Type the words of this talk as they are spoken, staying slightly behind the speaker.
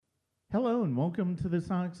Hello and welcome to the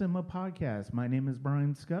Sonic Cinema Podcast. My name is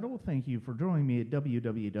Brian Scuttle. Thank you for joining me at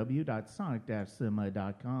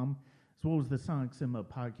www.sonic-cinema.com, as well as the Sonic Cinema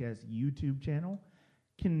Podcast YouTube channel.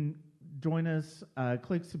 Can join us,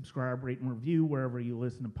 click subscribe, rate, and review wherever you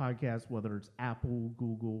listen to podcasts, whether it's Apple,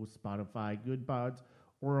 Google, Spotify, GoodPods,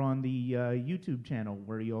 or on the YouTube channel,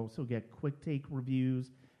 where you also get quick take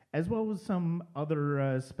reviews, as well as some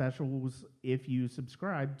other specials if you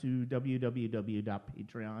subscribe to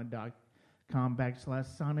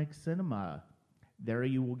www.patreon.com/Sonic Cinema. There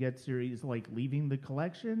you will get series like Leaving the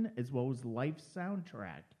Collection, as well as Life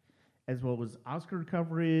Soundtrack, as well as Oscar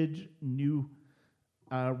coverage, new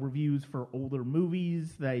reviews for older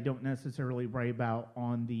movies that I don't necessarily write about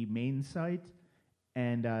on the main site.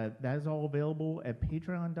 And that is all available at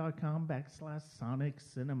patreon.com/Sonic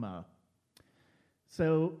Cinema.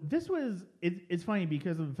 So this was, it's funny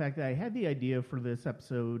because of the fact that I had the idea for this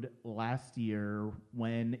episode last year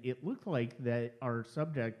when it looked like that our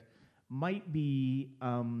subject might be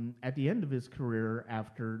at the end of his career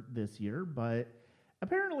after this year, but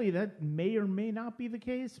apparently that may or may not be the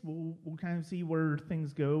case. We'll kind of see where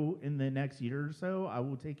things go in the next year or so. I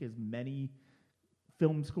will take as many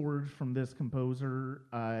film scores from this composer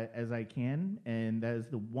as I can, and that is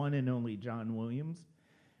the one and only John Williams.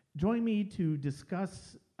 Join me to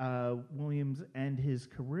discuss Williams and his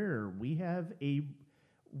career. We have a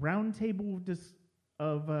roundtable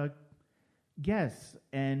of guests,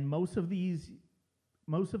 and most of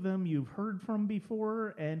them you've heard from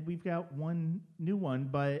before, and we've got one new one.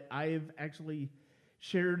 But I've actually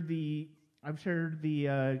shared the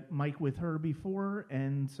mic with her before,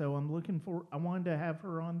 and so I wanted to have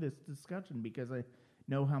her on this discussion because I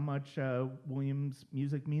know how much Williams'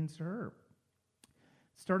 music means to her.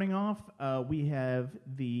 Starting off, we have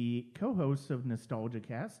the co-host of Nostalgia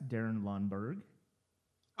Cast, Darren Lundberg.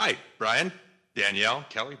 Hi, Brian, Danielle,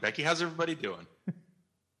 Kelly, Becky. How's everybody doing?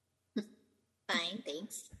 Fine,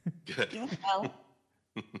 thanks. Good. Well.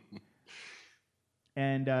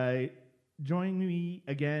 And joining me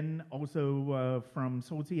again, also from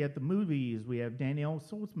Salty at the Movies, we have Danielle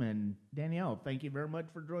Saltzman. Danielle, thank you very much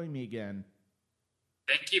for joining me again.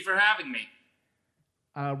 Thank you for having me.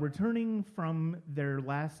 Returning from their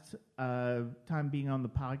last time being on the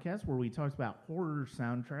podcast where we talked about horror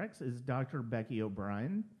soundtracks is Dr. Becky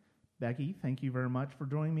O'Brien. Becky, thank you very much for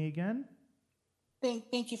joining me again.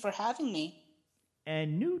 Thank you for having me.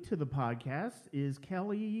 And new to the podcast is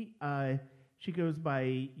Kelly. She goes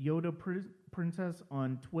by Yoda Princess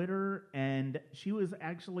on Twitter, and she was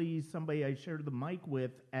actually somebody I shared the mic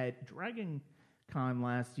with at Dragon Con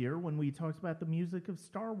last year when we talked about the music of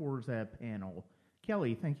Star Wars at a panel.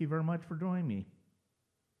 Kelly, thank you very much for joining me.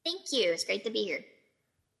 Thank you. It's great to be here.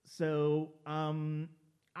 So,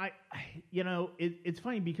 it's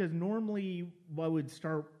funny because normally what I would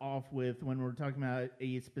start off with when we're talking about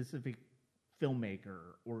a specific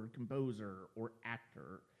filmmaker or composer or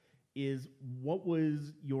actor is what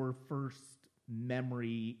was your first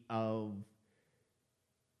memory of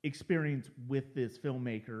experience with this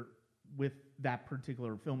filmmaker, with that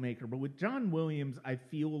particular filmmaker. But with John Williams, I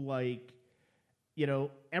feel like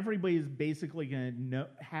everybody's basically going to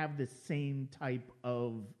have the same type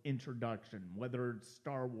of introduction, whether it's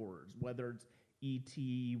Star Wars, whether it's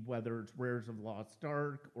E.T., whether it's Raiders of the Lost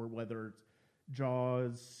Ark, or whether it's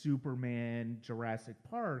Jaws, Superman, Jurassic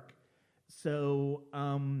Park. So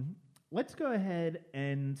let's go ahead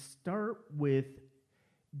and start with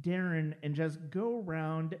Darren and just go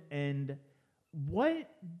around and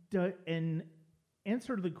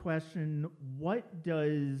answer the question, what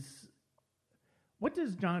does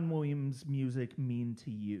John Williams' music mean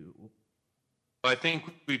to you? I think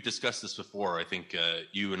we've discussed this before. I think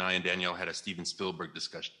you and I and Danielle had a Steven Spielberg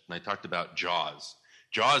discussion, and I talked about Jaws.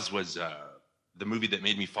 Jaws was the movie that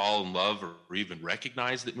made me fall in love or even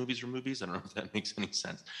recognize that movies were movies. I don't know if that makes any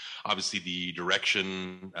sense. Obviously, the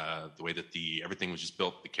direction, the way that everything was just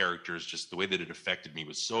built, the characters, just the way that it affected me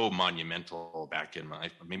was so monumental back in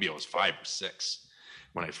maybe I was 5 or 6.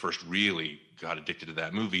 When I first really got addicted to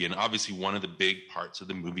that movie. And obviously one of the big parts of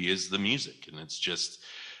the movie is the music. And it's just,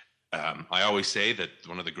 I always say that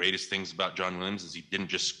one of the greatest things about John Williams is he didn't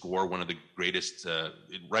just score one of the greatest,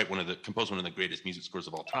 compose one of the greatest music scores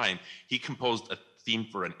of all time. He composed a theme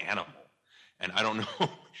for an animal. And I don't know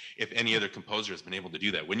if any other composer has been able to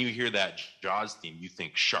do that. When you hear that Jaws theme, you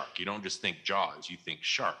think shark. You don't just think Jaws, you think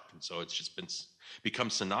shark. And so it's just become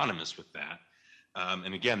synonymous with that.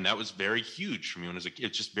 And again, that was very huge for me when I was a kid.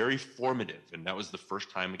 It's just very formative. And that was the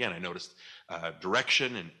first time, again, I noticed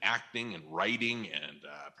direction and acting and writing and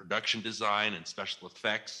production design and special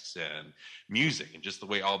effects and music and just the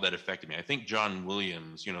way all that affected me. I think John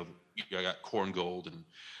Williams, I got Korngold and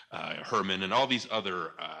Herman, and all these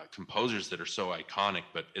other composers that are so iconic.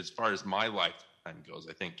 But as far as my lifetime goes,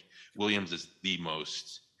 I think Williams is the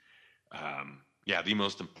most, the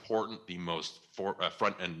most important, the most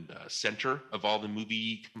front and center of all the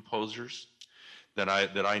movie composers that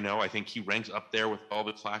I know. I think he ranks up there with all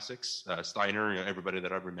the classics, Steiner, everybody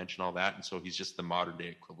that I've ever mentioned, all that. And so he's just the modern day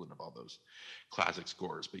equivalent of all those classic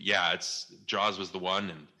scores. But yeah, Jaws was the one,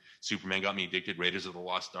 and Superman got me addicted. Raiders of the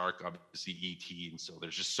Lost Ark, obviously E.T. And so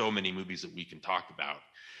there's just so many movies that we can talk about.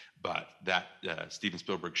 But that Steven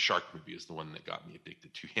Spielberg Shark movie is the one that got me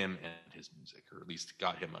addicted to him and his music, or at least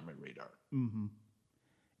got him on my radar. Mm-hmm.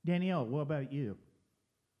 Danielle, what about you?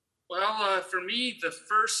 Well, for me, the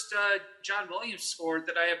first John Williams score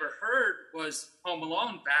that I ever heard was Home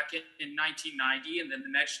Alone back in 1990, and then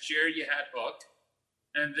the next year you had Hook.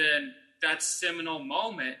 And then that seminal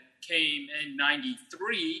moment came in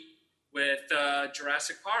 93 with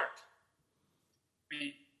Jurassic Park. I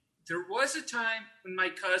mean, there was a time when my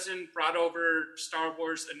cousin brought over Star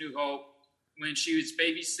Wars A New Hope when she was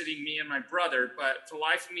babysitting me and my brother, but for the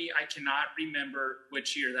life of me, I cannot remember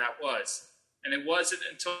which year that was. And it wasn't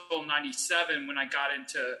until 97 when I got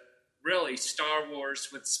into really Star Wars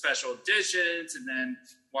with special editions, and then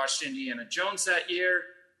watched Indiana Jones that year.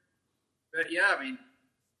 But yeah, I mean,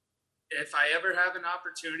 if I ever have an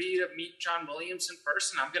opportunity to meet John Williams in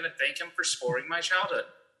person, I'm going to thank him for scoring my childhood.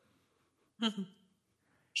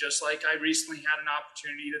 Just like I recently had an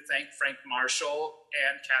opportunity to thank Frank Marshall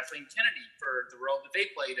and Kathleen Kennedy for the role that they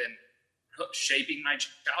played in shaping my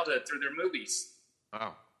childhood through their movies.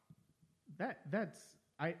 Wow.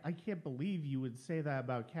 I can't believe you would say that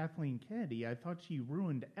about Kathleen Kennedy. I thought she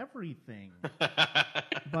ruined everything.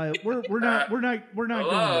 But we're not going there.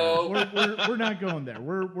 We're not going there.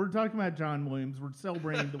 We're talking about John Williams. We're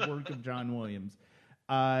celebrating the work of John Williams.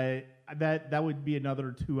 That would be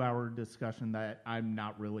another 2-hour discussion that I'm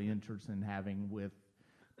not really interested in having with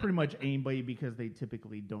pretty much anybody, because they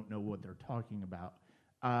typically don't know what they're talking about.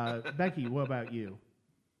 Becky, what about you?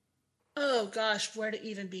 Oh gosh, where to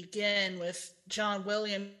even begin with John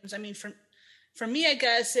Williams? I mean, for me, I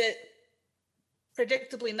guess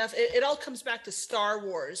predictably enough, it all comes back to Star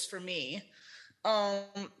Wars for me.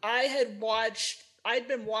 I'd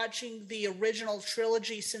been watching the original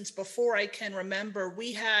trilogy since before I can remember.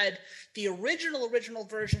 We had the original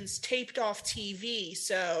versions taped off TV,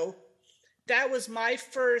 so that was my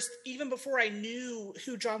first, even before I knew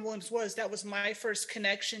who John Williams was, that was my first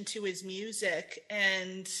connection to his music.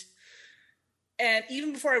 And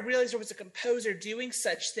even before I realized there was a composer doing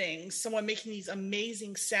such things, someone making these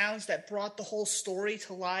amazing sounds that brought the whole story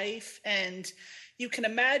to life. And you can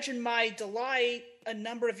imagine my delight a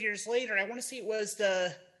number of years later. I want to say it was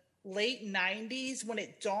the late 90s when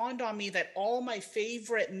it dawned on me that all my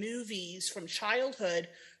favorite movies from childhood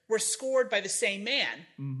were scored by the same man.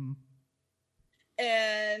 Mm-hmm.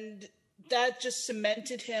 And that just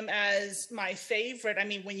cemented him as my favorite. I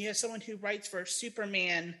mean, when you have someone who writes for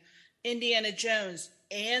Superman, Indiana Jones,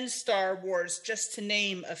 and Star Wars, just to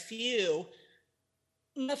name a few,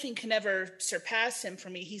 nothing can ever surpass him for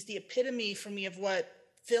me. He's the epitome for me of what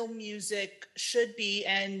film music should be,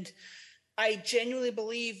 and I genuinely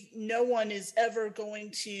believe no one is ever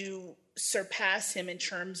going to surpass him in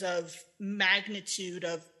terms of magnitude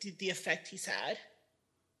of the effect he's had.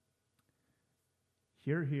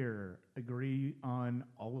 Hear, hear. Agree on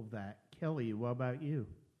all of that. Kelly, what about you?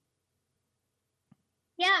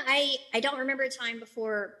 Yeah, I don't remember a time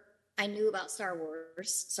before I knew about Star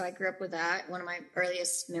Wars, so I grew up with that. One of my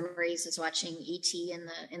earliest memories is watching E.T.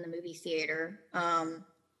 in the movie theater.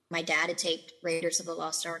 My dad had taped Raiders of the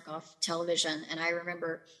Lost Ark off television, and I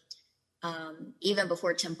remember even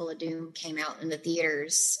before Temple of Doom came out in the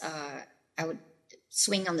theaters, I would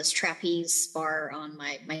swing on this trapeze bar on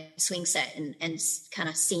my swing set and kind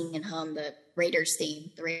of sing and hum the Raiders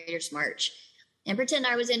theme, the Raiders March, and pretend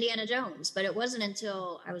I was Indiana Jones. But it wasn't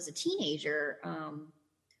until I was a teenager,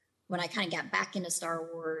 when I kind of got back into Star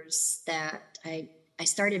Wars, that I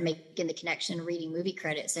started making the connection, reading movie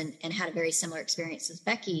credits, and had a very similar experience as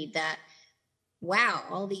Becky, that, wow,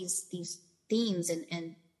 all these themes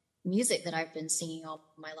and music that I've been singing all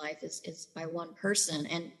my life is by one person.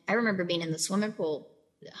 And I remember being in the swimming pool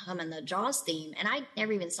humming the Jaws theme, and I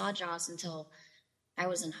never even saw Jaws until I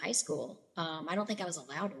was in high school. I don't think I was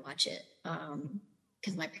allowed to watch it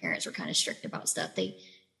because my parents were kind of strict about stuff.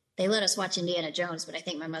 They let us watch Indiana Jones, but I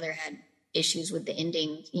think my mother had issues with the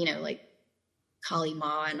ending, like Kali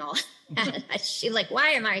Ma and all that. She's like, why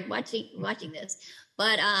am I watching this?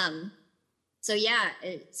 But so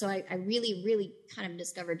I really, really kind of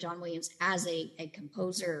discovered John Williams as a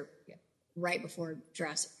composer right before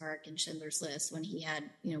Jurassic Park and Schindler's List, when he had,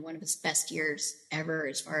 one of his best years ever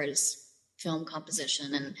as far as film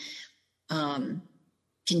composition, and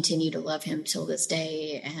continue to love him till this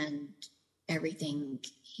day. And everything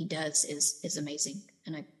he does is amazing.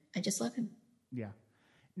 And I just love him. Yeah.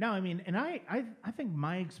 No, I mean, and I think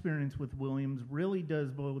my experience with Williams really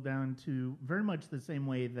does boil down to very much the same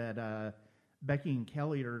way that Becky and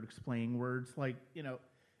Kelly are explaining, where it's like,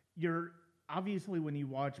 you're obviously, when you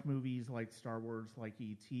watch movies like Star Wars, like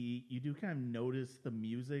E.T., you do kind of notice the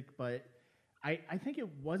music, but I think it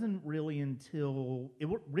really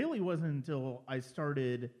wasn't until I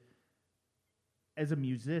started as a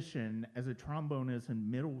musician, as a trombonist in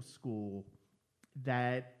middle school,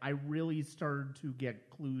 that I really started to get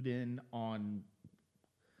clued in on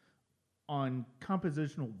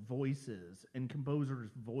compositional voices and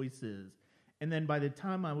composers' voices. And then by the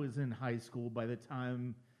time I was in high school, by the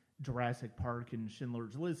time Jurassic Park and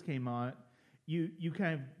Schindler's List came out, you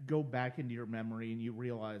kind of go back into your memory and you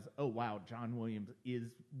realize, oh wow, John Williams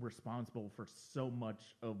is responsible for so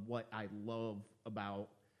much of what I love about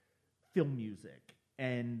film music.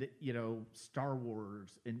 And, Star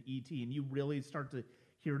Wars and E.T., and you really start to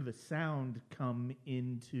hear the sound come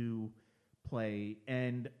into play.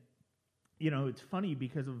 And, it's funny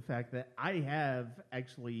because of the fact that I haven't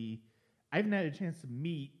had a chance to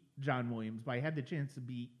meet John Williams, but I had the chance to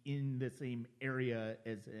be in the same area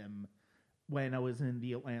as him when I was in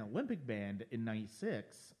the Atlanta Olympic Band in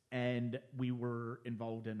 '96, and we were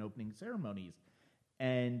involved in opening ceremonies.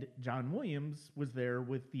 And John Williams was there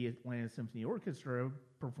with the Atlanta Symphony Orchestra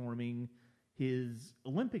performing his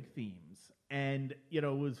Olympic themes. And, it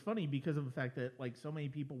was funny because of the fact that, like, so many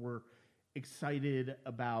people were excited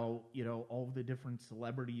about, all of the different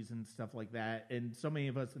celebrities and stuff like that. And so many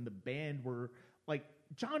of us in the band were like,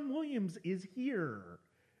 John Williams is here.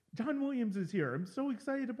 John Williams is here. I'm so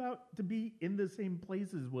excited to be in the same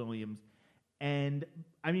place as Williams. And,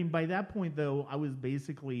 I mean, by that point, though, I was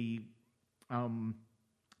basically...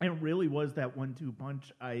 it really was that 1-2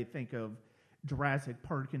 punch, I think, of Jurassic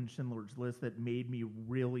Park and Schindler's List that made me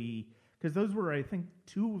really... Because those were, I think,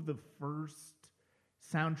 two of the first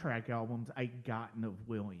soundtrack albums I gotten of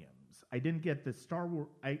Williams. I didn't get the Star Wars...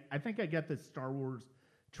 I think I got the Star Wars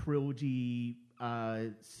trilogy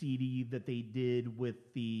CD that they did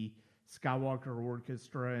with the Skywalker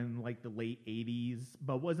Orchestra in, like, the late 80s.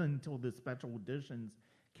 But it wasn't until the special editions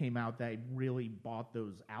came out that I really bought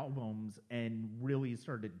those albums and really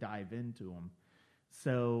started to dive into them.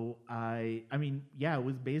 So I mean, yeah, it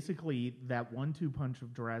was basically that 1-2 punch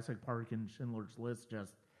of Jurassic Park and Schindler's List,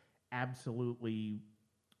 just absolutely,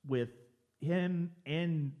 with him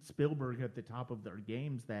and Spielberg at the top of their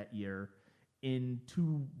games that year in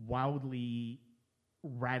two wildly,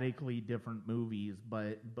 radically different movies,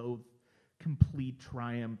 but both complete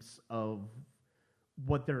triumphs of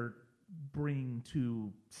what they're bring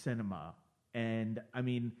to cinema. And I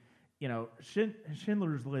mean,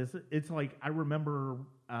 Schindler's List, it's like, I remember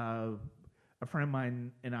a friend of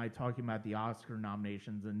mine and I talking about the Oscar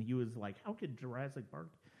nominations, and he was like, how could Jurassic Park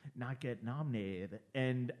not get nominated?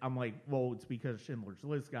 And I'm like, well, it's because Schindler's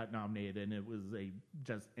List got nominated, and it was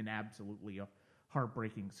just an absolutely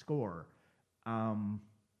heartbreaking score.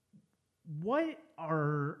 What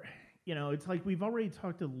are... it's like we've already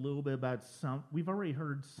talked a little bit about we've already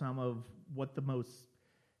heard some of what the most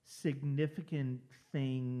significant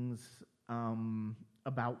things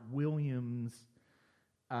about Williams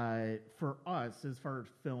for us as far as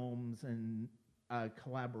films and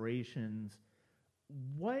collaborations.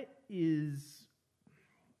 What is,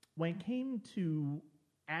 when it came to,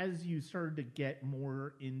 as you started to get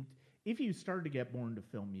more in, if you started to get more into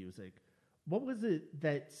film music, what was it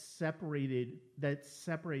that separated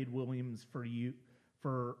Williams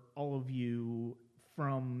for all of you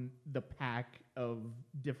from the pack of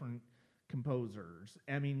different composers?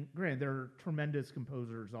 I mean, granted, there are tremendous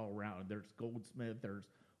composers all around. There's Goldsmith, there's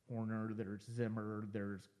Horner, there's Zimmer,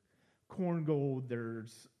 there's Korngold,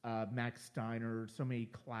 there's Max Steiner, so many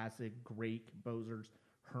classic, great composers,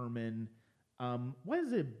 Herman. What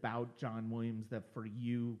is it about John Williams that for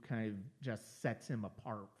you kind of just sets him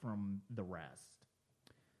apart from the rest?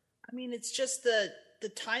 I mean, it's just the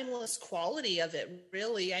timeless quality of it,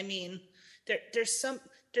 really. I mean, there's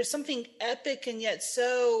something epic and yet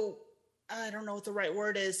so, I don't know what the right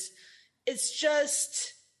word is.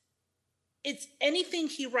 It's anything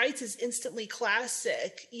he writes is instantly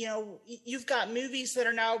classic. You've got movies that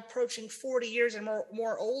are now approaching 40 years and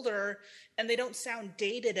more older, and they don't sound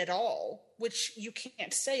dated at all, which you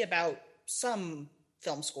can't say about some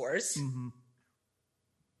film scores. Mm-hmm.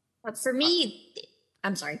 But for me,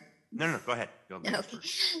 I'm sorry. No, go ahead. Go Okay.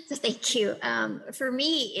 So thank you. For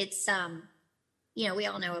me, it's we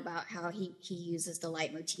all know about how he uses the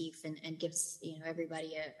leitmotif and gives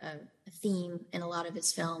everybody a theme in a lot of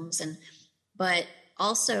his films, but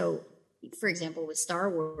also, for example, with Star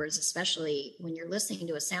Wars, especially when you're listening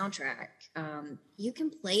to a soundtrack, you can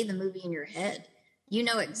play the movie in your head. You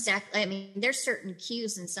know exactly. I mean, there's certain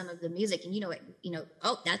cues in some of the music, and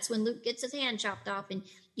oh, that's when Luke gets his hand chopped off, and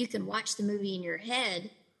you can watch the movie in your head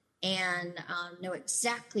and know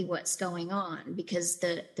exactly what's going on because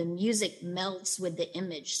the music melds with the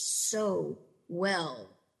image so well.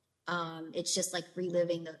 It's just like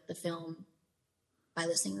reliving the film by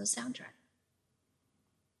listening to the soundtrack.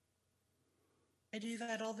 I do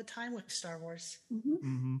that all the time with Star Wars.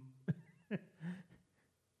 Mm-hmm.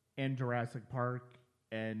 And Jurassic Park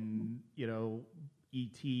and,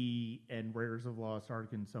 E.T. and Raiders of the Lost Ark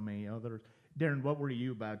and so many others. Darren, what were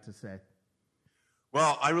you about to say?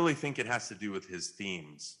 Well, I really think it has to do with his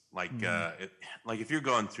themes. Like, like if you're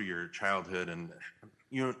going through your childhood, and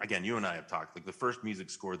you and I have talked. Like the first music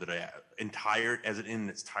score that I in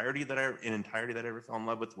entirety that I ever fell in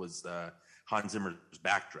love with was Hans Zimmer's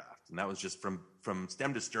Backdraft, and that was just from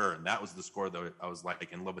stem to stern. That was the score that I was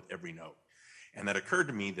like in love with every note. And that occurred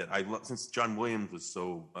to me that since John Williams was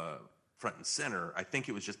so front and center, I think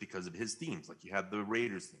it was just because of his themes. Like you had the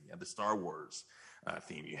Raiders theme, you had the Star Wars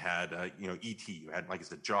theme, you had E.T., you had, like I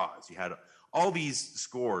said, Jaws, you had all these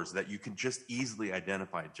scores that you can just easily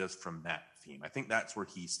identify just from that theme. I think that's where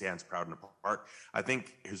he stands proud and apart. I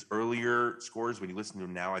think his earlier scores, when you listen to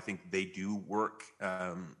him now, I think they do work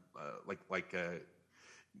like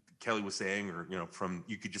Kelly was saying, or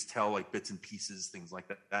you could just tell like bits and pieces, things like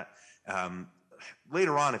that.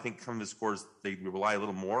 Later on, I think some of his scores, they rely a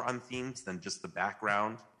little more on themes than just the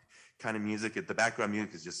background kind of music. The background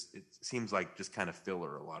music it seems like just kind of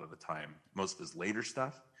filler a lot of the time, most of his later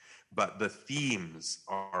stuff. But the themes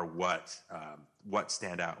are what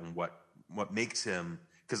stand out and what makes him,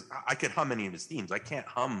 because I could hum any of his themes. I can't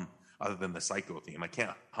hum other than the Psycho theme. I can't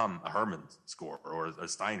hum a Herman score or a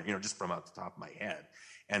Steiner, just from off the top of my head.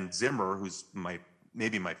 And Zimmer, who's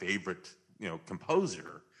maybe my favorite,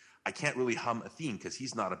 composer, I can't really hum a theme because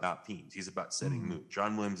he's not about themes. He's about setting mood.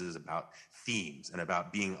 John Williams is about themes and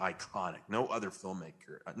about being iconic. No other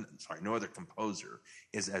no other composer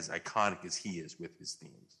is as iconic as he is with his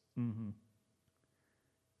themes. Mm-hmm.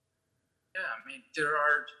 Yeah, I mean, there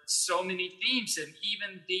are so many themes, and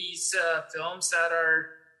even these films that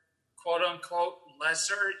are quote unquote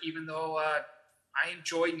lesser, even though I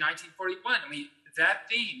enjoyed 1941. I mean, that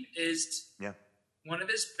theme is one of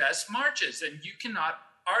his best marches, and you cannot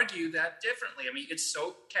argue that differently. I mean, it's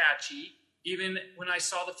so catchy. Even when I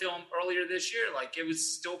saw the film earlier this year, like it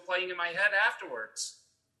was still playing in my head afterwards.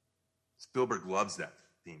 Spielberg loves that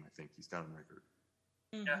theme. I think he's got on record.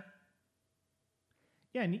 Mm-hmm. Yeah.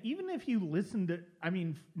 Yeah, and even if you listen to,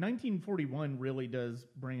 1941 really does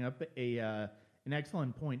bring up an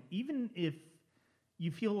excellent point. Even if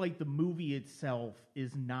you feel like the movie itself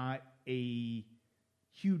is not a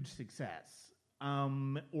huge success,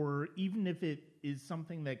 or even if it is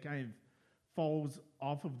something that kind of falls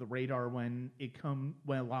off of the radar when a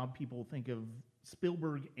lot of people think of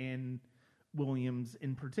Spielberg and Williams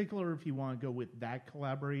in particular, if you want to go with that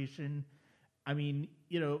collaboration. I mean,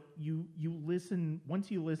 you listen,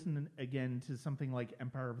 once you listen again to something like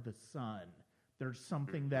Empire of the Sun, there's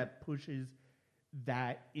something that pushes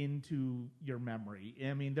that into your memory.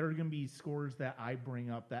 I mean, there are going to be scores that I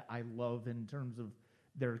bring up that I love in terms of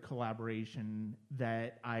their collaboration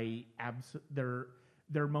that there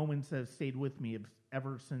are moments that have stayed with me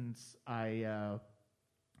ever since I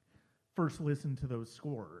first listened to those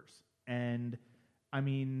scores. And I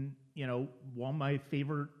mean, one of my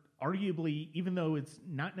favorite, arguably, even though it's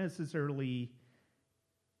not necessarily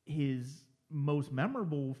his most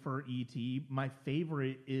memorable for E.T., my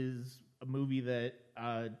favorite is a movie that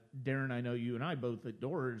Darren, I know you and I both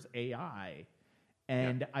adore, is AI.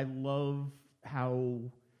 And I love how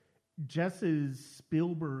just as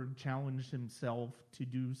Spielberg challenged himself to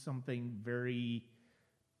do something very,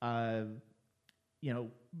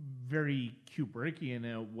 very Kubrickian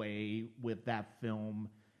in a way with that film,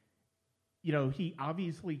 he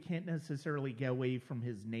obviously can't necessarily get away from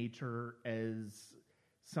his nature as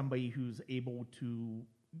somebody who's able to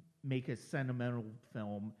make a sentimental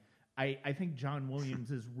film. I think John Williams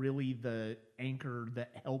is really the anchor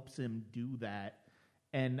that helps him do that.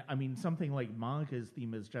 And I mean, something like Monica's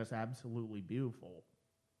theme is just absolutely beautiful.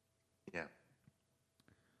 Yeah.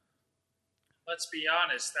 Let's be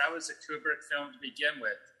honest, that was a Kubrick film to begin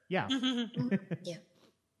with. Yeah. Yeah.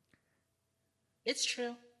 It's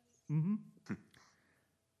true. Mm-hmm.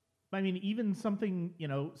 I mean, even something,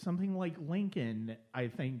 something like Lincoln, I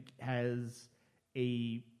think has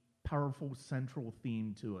a powerful central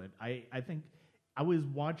theme to it. I think I was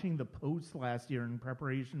watching The Post last year in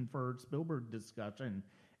preparation for our Spielberg discussion,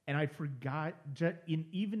 and I forgot,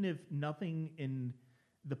 even if nothing in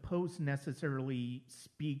The Post necessarily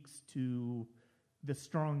speaks to the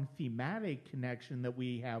strong thematic connection that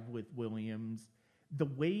we have with Williams, the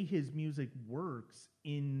way his music works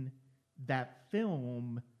in that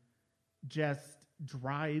film just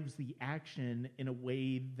drives the action in a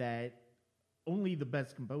way that only the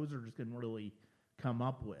best composers can really come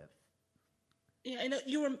up with. Yeah, I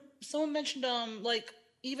know someone mentioned like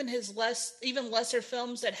even lesser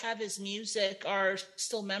films that have his music are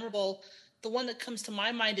still memorable. The one that comes to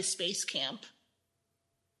my mind is Space Camp.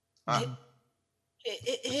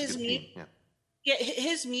 His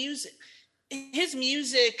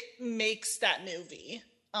music makes that movie.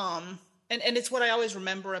 And it's what I always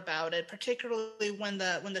remember about it, particularly when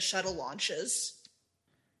the shuttle launches.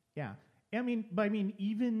 Yeah. I mean,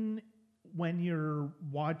 even when you're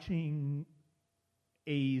watching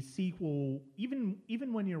a sequel, even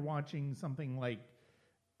when you're watching something like,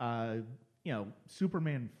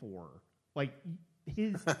 Superman 4, like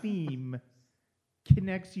his theme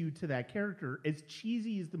connects you to that character, as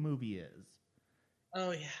cheesy as the movie is.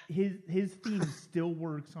 Oh yeah. His theme still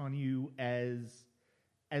works on you as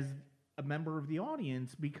a member of the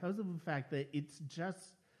audience because of the fact that it's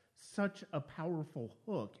just such a powerful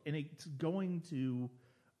hook, and it's going to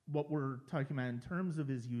what we're talking about in terms of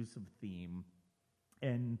his use of theme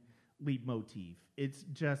and leitmotif. It's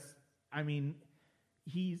just, I mean,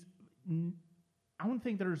 I don't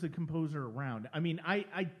think there's a composer around. I mean,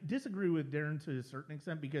 I disagree with Darren to a certain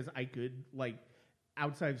extent because I could, like,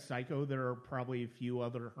 outside of Psycho, there are probably a few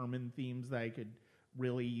other Herman themes that I could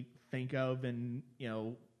really think of and,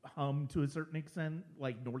 hum to a certain extent,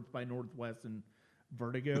 like North by Northwest and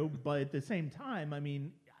Vertigo. But at the same time, I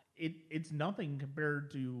mean, it's nothing compared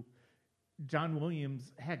to John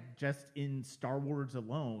Williams. Heck, just in Star Wars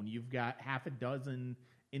alone, you've got half a dozen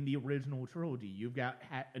in the original trilogy. You've got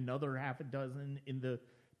another half a dozen in the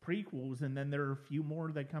prequels, and then there are a few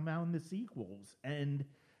more that come out in the sequels. And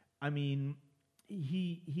I mean,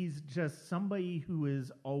 he's just somebody who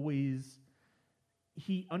is always,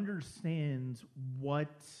 he understands what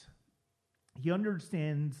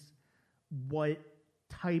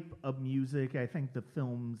type of music I think the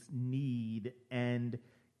films need, and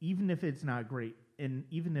even if it's not great, and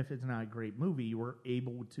even if it's not a great movie, we're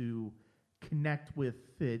able to connect with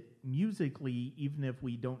it musically, even if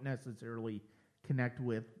we don't necessarily connect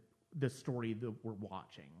with the story that we're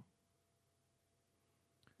watching.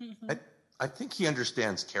 Mm-hmm. I think he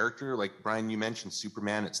understands character. Like Brian, you mentioned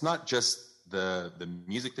Superman. It's not just the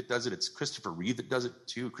music that does it. It's Christopher Reeve that does it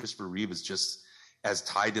too. Christopher Reeve is just as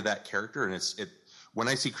tied to that character. And when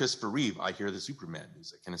I see Christopher Reeve, I hear the Superman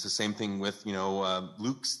music. And it's the same thing with,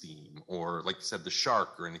 Luke's theme, or like you said, the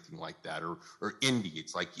shark, or anything like that, or Indy.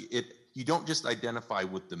 It's like you don't just identify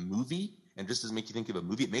with the movie and just doesn't make you think of a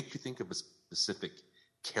movie. It makes you think of a specific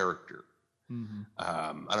character. Mm-hmm.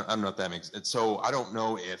 I don't know if that makes sense. So I don't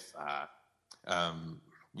know if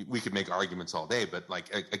we could make arguments all day, but like,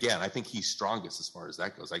 again, I think he's strongest as far as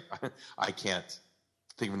that goes. I can't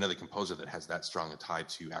think of another composer that has that strong a tie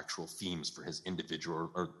to actual themes for his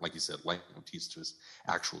individual, or like you said, leitmotifs to his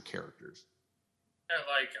actual characters. Yeah,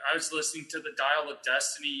 like I was listening to the Dial of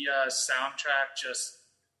Destiny soundtrack just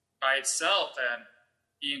by itself, and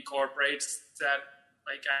he incorporates that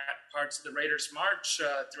like at parts of the Raiders March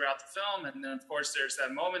throughout the film. And then of course there's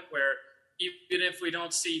that moment where even if we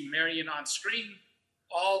don't see Marion on screen,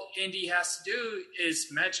 all Indy has to do is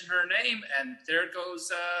mention her name, and there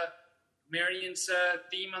goes Marion's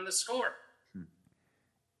theme on the score.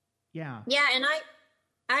 Yeah. Yeah, and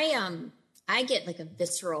I get like a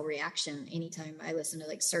visceral reaction anytime I listen to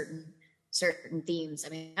like certain themes. I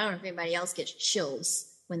mean, I don't know if anybody else gets chills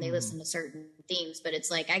when they listen to certain themes, but it's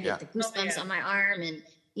like I get the goosebumps on my arm, and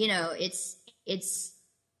it's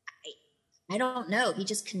I don't know. He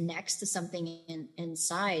just connects to something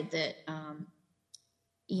inside that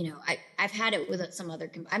I've had it with some other.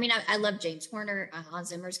 I love James Horner. Hans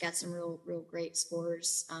Zimmer's got some real great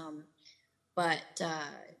scores, but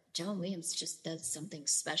John Williams just does something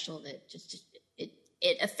special that just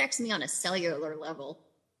it affects me on a cellular level.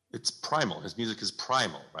 It's primal. His music is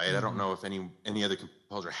primal, right? Mm-hmm. I don't know if any other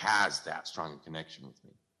composer has that strong a connection with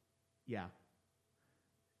me. Yeah.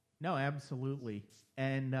 No, absolutely.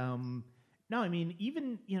 And no, I mean,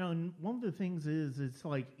 even, one of the things is, it's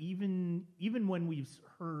like, even when we've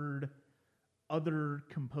heard other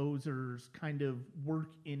composers kind of work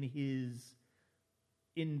in his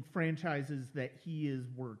in franchises that he has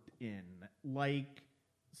worked in, like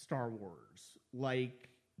Star Wars, like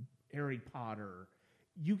Harry Potter,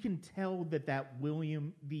 you can tell that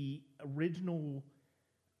the original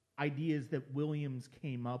ideas that Williams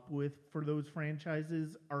came up with for those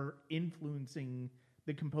franchises are influencing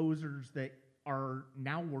the composers that are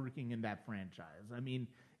now working in that franchise. I mean,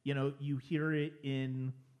 you hear it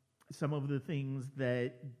in some of the things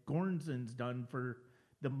that Göransson's done for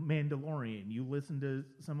The Mandalorian. You listen to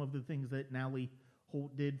some of the things that Natalie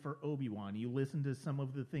Holt did for Obi-Wan. You listen to some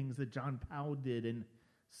of the things that John Powell did in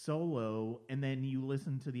Solo, and then you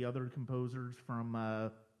listen to the other composers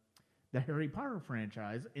from the Harry Potter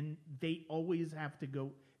franchise, and they always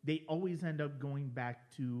end up going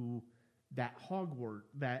back to that Hogwarts,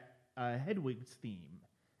 that Hedwig's theme,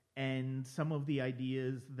 and some of the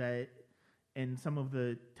ideas and some of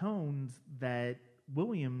the tones that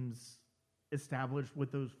Williams established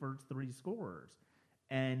with those first three scores.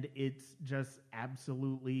 And it's just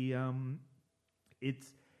absolutely,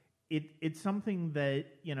 it's something that,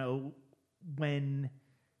 when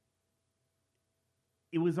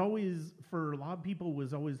it was always, for a lot of people,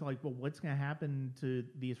 was always like, well, what's going to happen to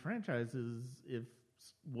these franchises if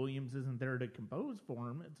Williams isn't there to compose for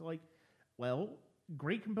them? It's like, well,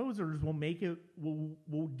 great composers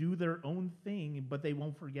will do their own thing, but they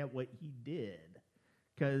won't forget what he did.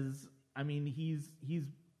 Because, I mean, he's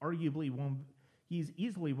arguably he's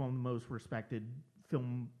easily one of the most respected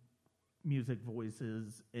film music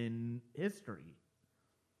voices in history.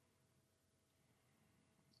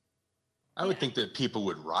 I would think that people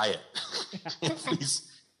would riot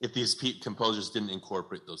if these composers didn't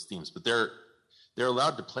incorporate those themes, but they're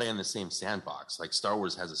allowed to play in the same sandbox. Like Star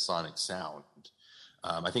Wars has a sonic sound.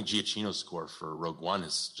 I think Giacchino's score for Rogue One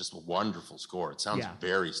is just a wonderful score. It sounds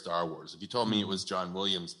very Star Wars. If you told me it was John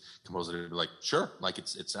Williams composed it, I'd be like, sure, like it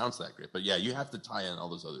sounds that great. But yeah, you have to tie in all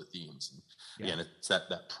those other themes. And again, it's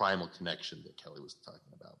that primal connection that Kelly was talking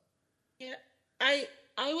about. Yeah,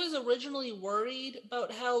 I was originally worried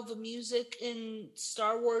about how the music in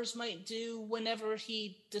Star Wars might do whenever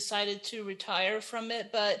he decided to retire from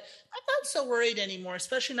it, but I'm not so worried anymore,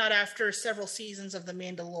 especially not after several seasons of The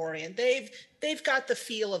Mandalorian. They've got the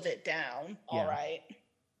feel of it down, all right.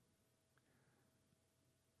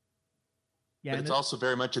 Yeah, but it's also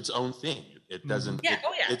very much its own thing. It doesn't.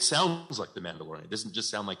 It sounds like The Mandalorian. It doesn't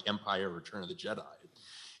just sound like Empire, Return of the Jedi.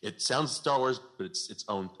 It sounds Star Wars, but it's its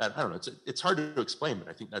own. I don't know. It's hard to explain, but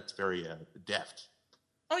I think that's very deft.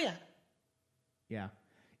 Oh yeah, yeah.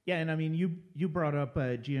 And I mean, you brought up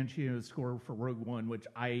Giacchino's score for Rogue One, which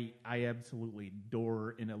I absolutely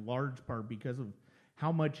adore in a large part because of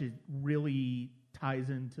how much it really ties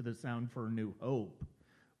into the sound for A New Hope,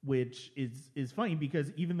 which is funny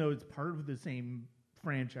because even though it's part of the same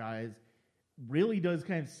franchise, really does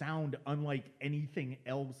kind of sound unlike anything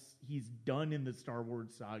else he's done in the Star Wars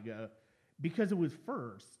saga because it was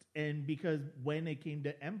first, and because when it came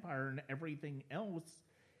to Empire and everything else,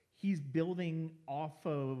 he's not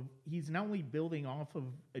only building off of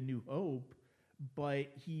A New Hope,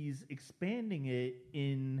 but he's expanding it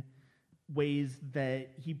in ways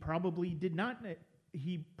that he probably didn't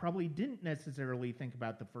necessarily think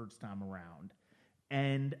about the first time around.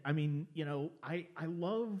 And I mean, I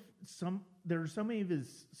love there's so many of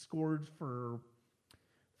his scores for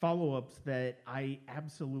follow-ups that I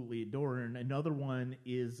absolutely adore. And another one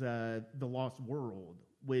is The Lost World,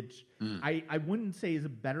 which I wouldn't say is a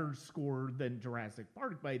better score than Jurassic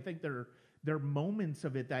Park, but I think there are moments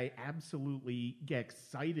of it that I absolutely get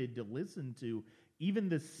excited to listen to. Even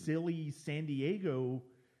the silly San Diego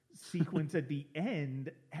sequence at the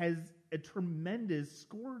end has a tremendous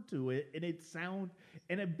score to it, and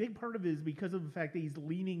a big part of it is because of the fact that he's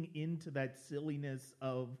leaning into that silliness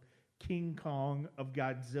of King Kong, of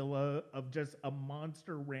Godzilla, of just a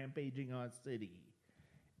monster rampaging on a city.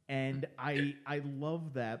 And I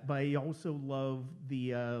love that, but I also love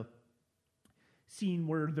the scene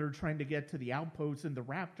where they're trying to get to the outpost and the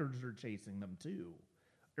raptors are chasing them too.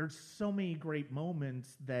 There's so many great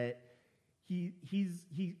moments that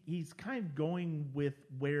he's kind of going with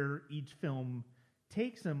where each film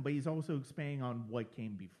takes him, but he's also expanding on what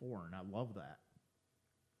came before, and I love that.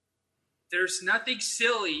 There's nothing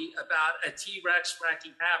silly about a T-Rex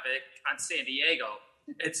wreaking havoc on San Diego.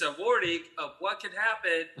 It's a warning of what can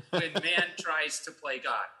happen when man tries to play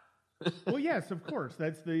God. Well, yes, of course.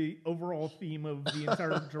 That's the overall theme of the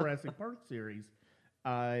entire Jurassic Park series.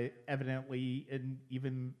 Evidently, and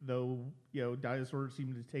even though dinosaurs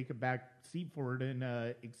seem to take a back seat for it in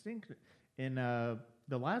Extinction in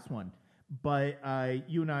the last one, but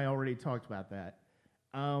you and I already talked about that.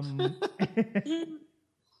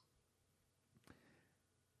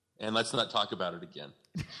 And let's not talk about it again.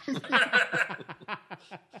 I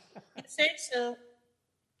say so.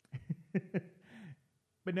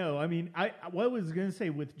 But no, I mean, what I was going to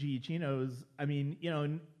say with Giacchino's, I mean, you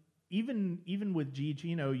know, even with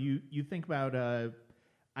Giacchino, you think about,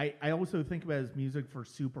 I also think about his music for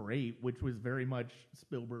Super 8, which was very much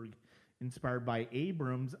Spielberg inspired by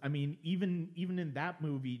Abrams. I mean, even in that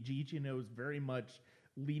movie, Giacchino is very much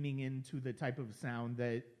leaning into the type of sound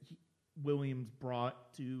that Williams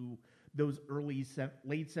brought to those late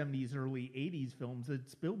 70s, early 80s films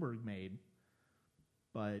that Spielberg made.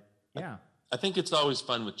 But yeah. I think it's always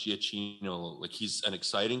fun with Giacchino. Like, he's an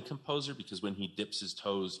exciting composer because when he dips his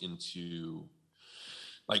toes into,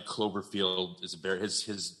 like, Cloverfield is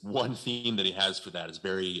his one theme that he has for that is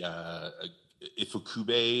very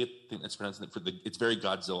Ifukube, I think that's pronouncing it. It's very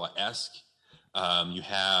Godzilla-esque. You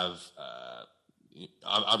have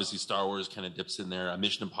obviously Star Wars kind of dips in there.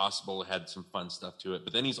 Mission Impossible had some fun stuff to it,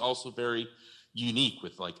 but then he's also very unique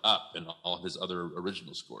with like Up and all of his other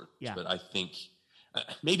original scores. Yeah. But I think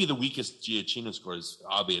maybe the weakest Giacchino score is,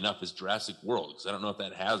 oddly enough, is Jurassic World, because I don't know if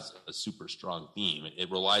that has a super strong theme.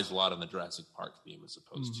 It relies a lot on the Jurassic Park theme as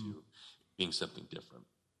opposed to being something different.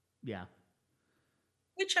 Yeah.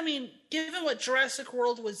 Which, I mean, given what Jurassic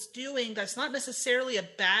World was doing, that's not necessarily a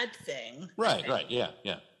bad thing. Right, yeah.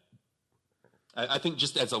 I think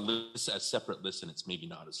just as a separate listen, it's maybe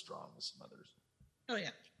not as strong as some others. Oh,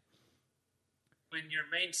 yeah. When your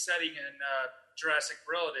main setting in Jurassic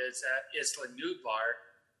World is at Isla Nublar,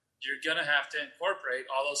 you're going to have to incorporate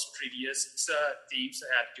all those previous themes that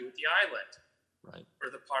had to do with the island. Right.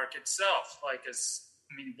 Or the park itself.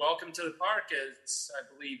 Welcome to the Park is, I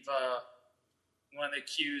believe, one of the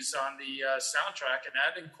cues on the soundtrack, and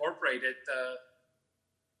that incorporated the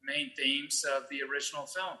main themes of the original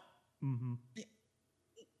film. Mm-hmm.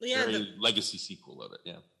 Yeah, very legacy sequel of it.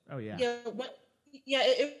 Yeah. Oh yeah. Yeah.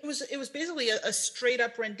 It was basically a straight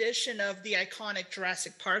up rendition of the iconic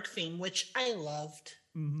Jurassic Park theme, which I loved.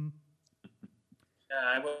 Mm-hmm.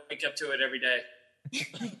 I wake up to it every day.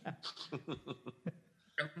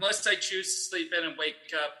 Unless I choose to sleep in and wake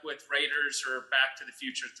up with Raiders or Back to the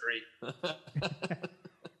Future 3.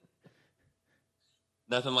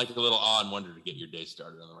 Nothing like a little awe and wonder to get your day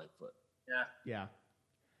started on the right foot. Yeah.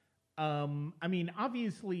 I mean,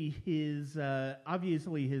 obviously his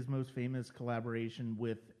most famous collaboration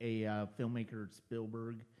with a filmmaker,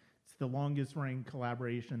 Spielberg. It's the longest running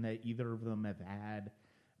collaboration that either of them have had.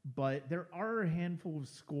 But there are a handful of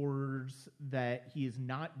scores that he has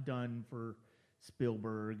not done for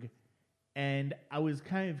Spielberg, and I was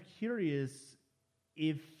kind of curious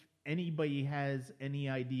if anybody has any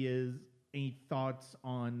ideas, any thoughts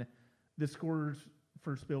on the scores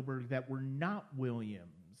for Spielberg that were not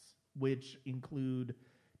Williams, which include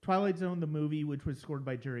Twilight Zone, the movie, which was scored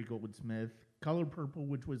by Jerry Goldsmith, Color Purple,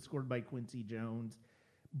 which was scored by Quincy Jones,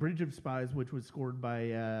 Bridge of Spies, which was scored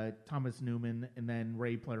by Thomas Newman, and then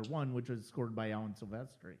Ready Player One, which was scored by Alan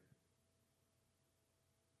Silvestri.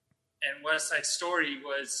 And West Side Story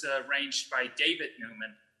was arranged by David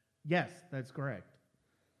Newman. Yes, that's correct.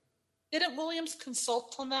 Didn't Williams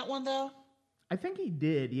consult on that one, though? I think he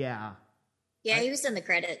did, yeah. Yeah, he was in the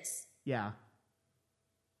credits. Yeah.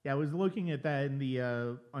 Yeah, I was looking at that in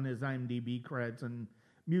the on his IMDb credits and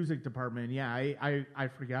music department. Yeah, I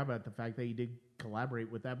forgot about the fact that he did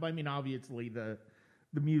collaborate with that. But I mean, obviously the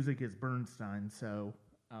music is Bernstein, so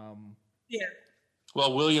yeah.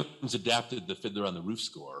 Well, Williams adapted the Fiddler on the Roof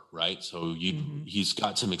score, right? So he's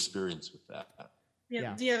got some experience with that.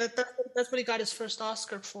 Yeah. That's what he got his first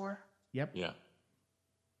Oscar for. Yep. Yeah. And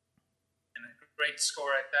a great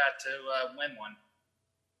score at that to win one.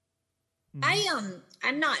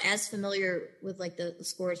 I'm not as familiar with like the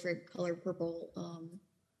scores for Color Purple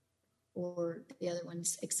or the other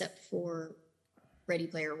ones except for Ready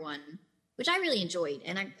Player One, which I really enjoyed.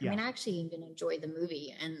 And I mean, I actually even enjoyed the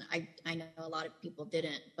movie, and I know a lot of people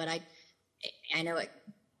didn't, but I know it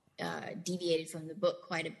deviated from the book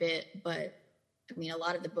quite a bit, but I mean, a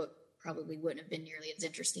lot of the book probably wouldn't have been nearly as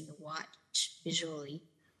interesting to watch visually.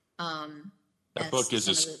 That book is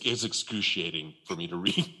excruciating for me to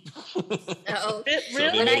read. Oh, So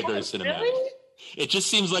they made it very cinematic. Really? It just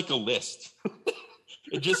seems like a list.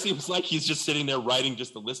 It just seems like he's just sitting there writing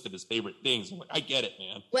just a list of his favorite things. I'm like, I get it,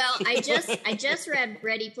 man. Well, I just read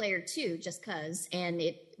Ready Player 2 just cause, and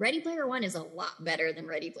Ready Player 1 is a lot better than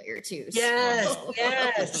Ready Player 2. Yes, so.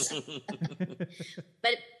 yes.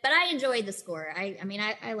 But I enjoyed the score. I mean,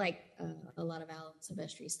 I like a lot of Alan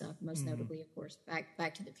Silvestri stuff, most notably, of course,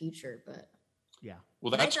 Back to the Future. But yeah,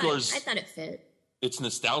 well, that scores. I thought it fit. it's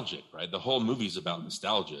nostalgic, right? The whole movie's about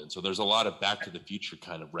nostalgia, and so there's a lot of Back to the Future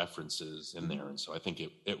kind of references in there, and so I think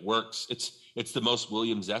it works. It's the most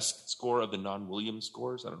Williams-esque score of the non-Williams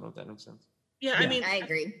scores. I don't know if that makes sense. Yeah, I mean, I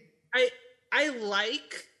agree. I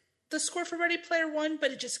like the score for Ready Player One,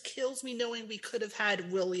 but it just kills me knowing we could have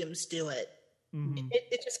had Williams do it. Mm-hmm.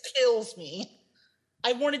 It just kills me.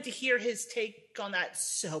 I wanted to hear his take on that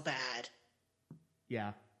so bad.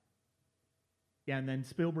 Yeah. Yeah, and then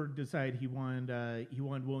Spielberg decided he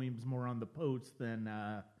wanted Williams more on the post than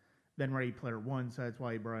Ready Player One, so that's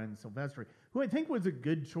why he brought in Silvestri, who I think was a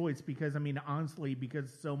good choice because, I mean, honestly, because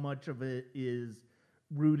so much of it is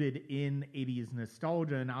rooted in 80s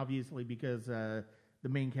nostalgia, and obviously because the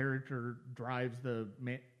main character drives the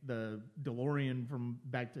DeLorean from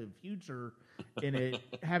Back to the Future in it,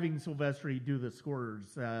 having Silvestri do the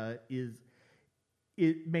scores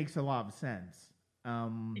it makes a lot of sense.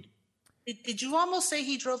 Did you almost say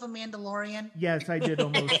he drove a Mandalorian? Yes, I did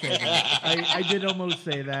almost say that. I did almost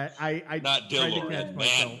say that. I Not tried to DeLorean, catch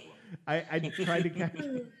myself. I tried to catch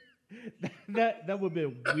that would be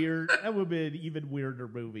weird. That would be an even weirder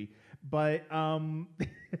movie. But no,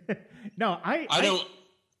 I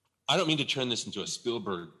don't mean to turn this into a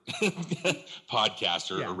Spielberg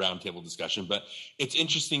podcast or a roundtable discussion, but it's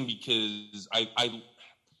interesting because I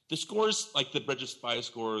the scores, like the Bridge of Spies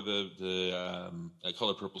score, the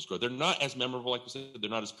Color Purple score, they're not as memorable, like we said. They're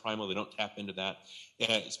not as primal. They don't tap into that.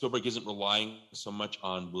 Spielberg isn't relying so much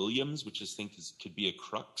on Williams, which I think could be a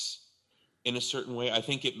crux in a certain way. I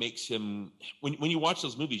think it makes him, when you watch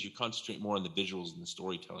those movies, you concentrate more on the visuals and the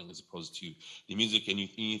storytelling as opposed to the music, and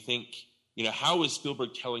you think, how is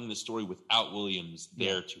Spielberg telling the story without Williams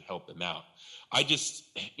there to help him out? I just,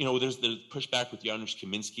 there's the pushback with Janusz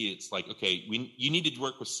Kaminski. It's like, okay, you need to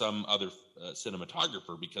work with some other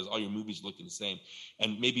cinematographer because all your movies look the same,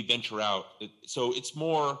 and maybe venture out. So it's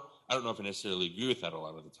more, I don't know if I necessarily agree with that a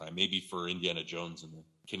lot of the time. Maybe for Indiana Jones and the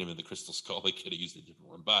Kingdom of the Crystal Skull, they could have used a different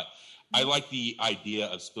one. But I like the idea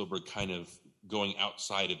of Spielberg kind of going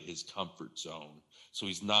outside of his comfort zone, so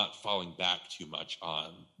he's not falling back too much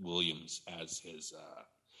on Williams as his,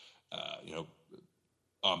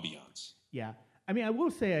 ambiance. Yeah. I mean, I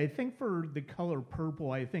will say, I think for The Color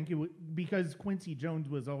Purple, I think it was because Quincy Jones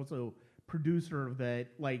was also producer of that.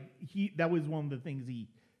 Like that was one of the things he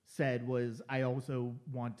said was, I also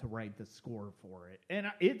want to write the score for it, and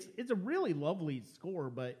it's a really lovely score.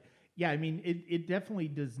 But yeah, I mean, it definitely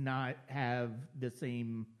does not have the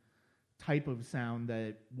same type of sound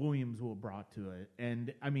that Williams will have brought to it.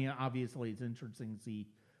 And I mean, obviously, it's interesting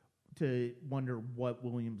to wonder what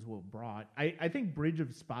Williams will have brought. I think Bridge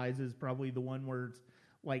of Spies is probably the one where it's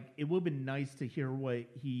like, it would have been nice to hear what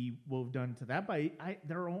he will have done to that. But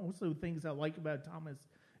there are also things I like about Thomas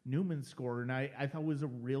Newman's score, and I thought it was a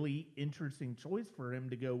really interesting choice for him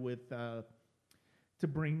to go with, to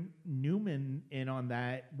bring Newman in on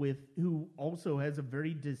that, who also has a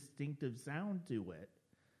very distinctive sound to it.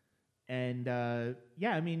 And I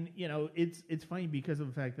mean, it's funny because of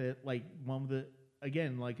the fact that, like,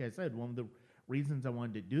 like I said, one of the reasons I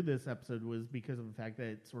wanted to do this episode was because of the fact that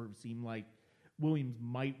it sort of seemed like Williams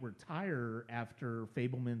might retire after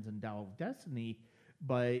Fabelmans and Dial of Destiny,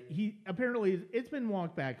 but it's been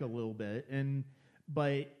walked back a little bit,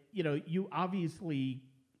 but you obviously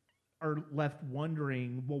are left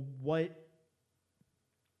wondering, well,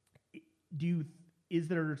 is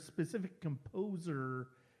there a specific composer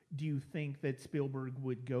do you think that Spielberg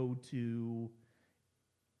would go to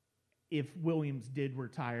if Williams did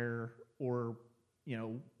retire, or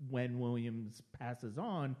when Williams passes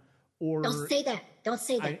on? Or don't say that.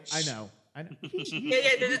 I know.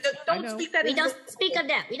 Don't speak that. We don't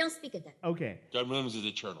speak of that. Okay. John Williams is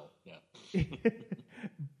eternal. Yeah.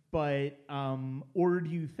 But or do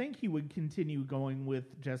you think he would continue going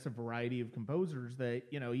with just a variety of composers that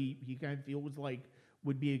he kind of feels like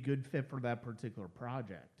would be a good fit for that particular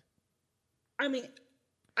project? I mean,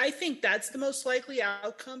 I think that's the most likely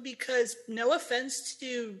outcome because, no offense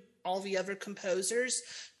to all the other composers,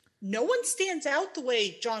 no one stands out the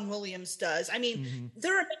way John Williams does. I mean,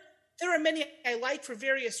 there are many I like for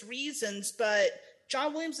various reasons, but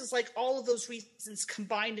John Williams is like all of those reasons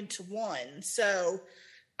combined into one. So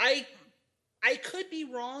I could be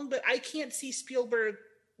wrong, but I can't see Spielberg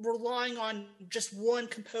relying on just one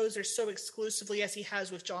composer so exclusively as he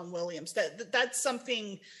has with John Williams. That's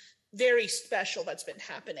something very special that's been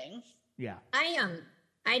happening. Yeah.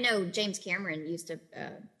 I know James Cameron used to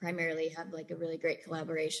primarily have like a really great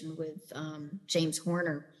collaboration with James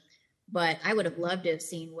Horner, but I would have loved to have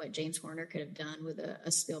seen what James Horner could have done with a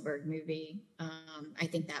Spielberg movie. I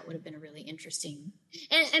think that would have been a really interesting,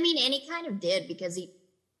 and he kind of did, because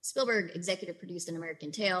Spielberg executive produced An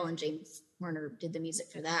American Tail, and James Horner did the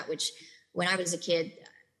music for that, which when I was a kid,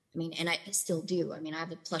 I mean, and I still do. I mean, I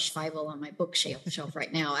have a plush Fievel on my bookshelf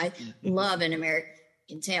right now. I love An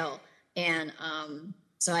American Tail. And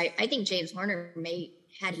so I think James Horner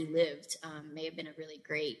had he lived, may have been a really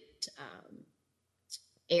great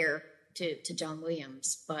heir to John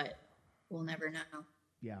Williams, but we'll never know.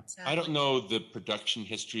 Yeah. I don't know the production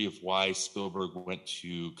history of why Spielberg went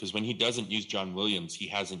to, because when he doesn't use John Williams, he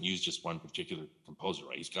hasn't used just one particular composer,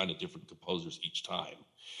 right? He's gone to different composers each time.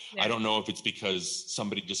 Yeah. I don't know if it's because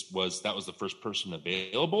somebody that was the first person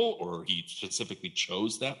available, or he specifically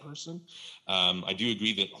chose that person. I do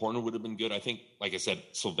agree that Horner would have been good. I think, like I said,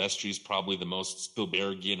 Silvestri is probably the most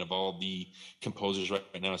Spielbergian of all the composers right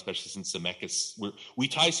now, especially since Zemeckis. We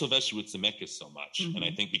tie Silvestri with Zemeckis so much, and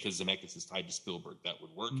I think because Zemeckis is tied to Spielberg, that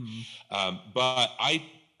would work. But I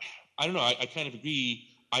don't know. I kind of agree.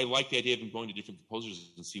 I like the idea of him going to different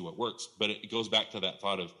composers and see what works, but it goes back to that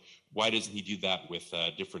thought of why doesn't he do that with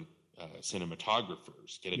different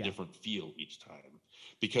cinematographers, get a different feel each time?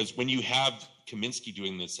 Because when you have Kaminsky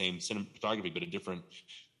doing the same cinematography but a different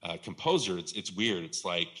composer, it's weird. It's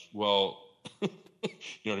like, well, you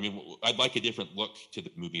know what I mean? I'd like a different look to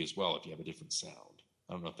the movie as well if you have a different sound.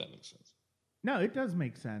 I don't know if that makes sense. No, it does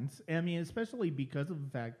make sense. I mean, especially because of the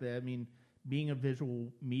fact that, I mean, being a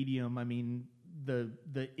visual medium, I mean,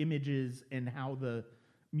 the images and how the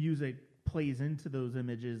music plays into those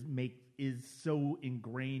images is so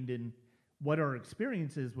ingrained in what our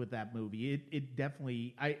experience is with that movie. It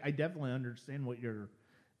definitely, I definitely understand what you're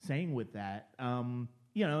saying with that.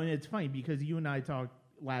 You know, and it's funny because you and I talked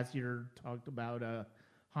about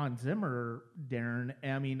Hans Zimmer, Darren.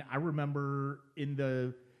 I mean, I remember in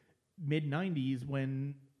the mid-90s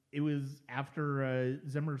when it was after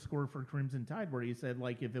Zimmer's score for Crimson Tide, where he said,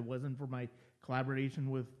 like, if it wasn't for my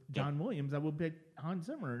collaboration with John Williams, I would pick Hans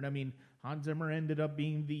Zimmer. And I mean, Hans Zimmer ended up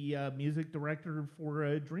being the music director for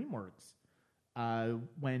DreamWorks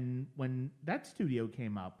when that studio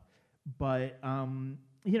came up. But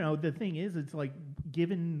you know, the thing is, it's like,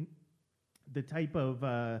 given the type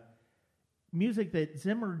of music that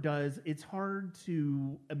Zimmer does, it's hard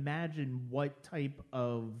to imagine what type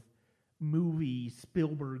of movie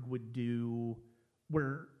Spielberg would do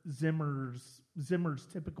where Zimmer's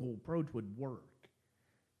typical approach would work.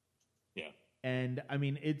 Yeah. And I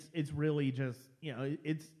mean, it's really just, you know,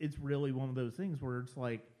 it's really one of those things where it's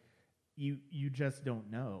like you just don't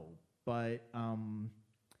know. But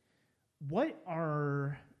what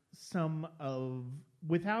are some of,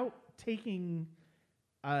 without taking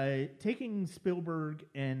Spielberg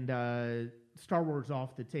and Star Wars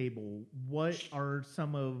off the table, what are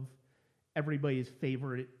some of everybody's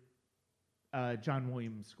favorite John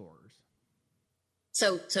Williams scores?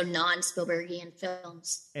 So non-Spielbergian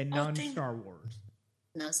films and non-Star Wars.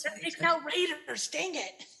 No, Take out Raiders. Dang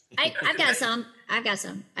it! I've got some.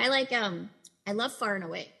 I like I love Far and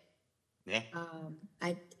Away. Yeah.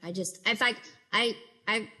 I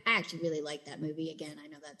actually really like that movie. Again, I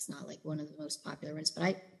know that's not like one of the most popular ones,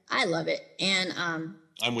 but I love it. And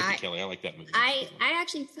I'm with you, Kelly. I like that movie. I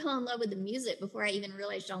actually fell in love with the music before I even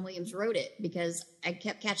realized John Williams wrote it, because I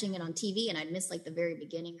kept catching it on TV and I'd miss like the very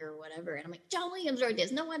beginning or whatever. And I'm like, John Williams wrote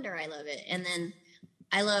this. No wonder I love it. And then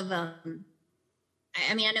I love, I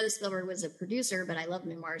mean, I know Spielberg was a producer, but I love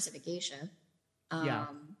Memoirs of a Geisha. And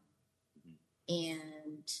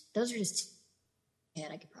those are just,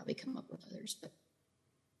 I could probably come up with others, but.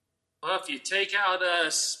 Well, if you take out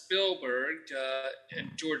Spielberg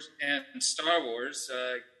and George and Star Wars,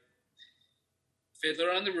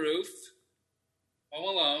 Fiddler on the Roof,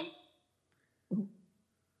 Home Alone, and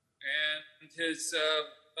his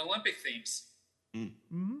Olympic themes.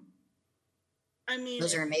 Mm-hmm. I mean,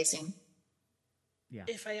 those are amazing. Yeah.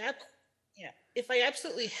 If I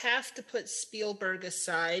absolutely have to put Spielberg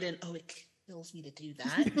aside, and it kills me to do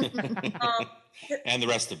that. And the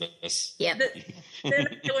rest of us. Yeah. Then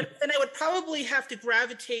I would probably have to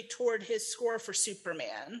gravitate toward his score for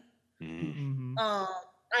Superman. Mm-hmm.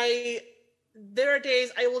 There are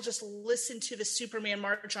days I will just listen to the Superman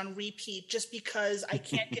March on repeat just because I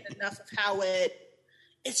can't get enough of how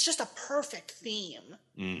it's just a perfect theme.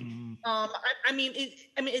 Mm-hmm. I mean,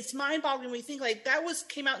 it's mind-boggling when you think like that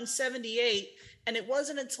came out in '78, and it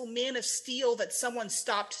wasn't until Man of Steel that someone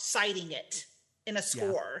stopped citing it in a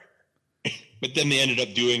score. Yeah. But then they ended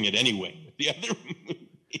up doing it anyway with the other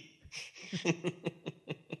movie.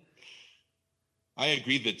 I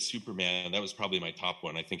agree that Superman, that was probably my top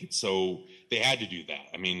one. I think they had to do that.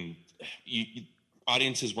 I mean,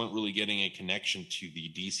 audiences weren't really getting a connection to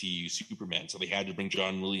the DCU Superman, so they had to bring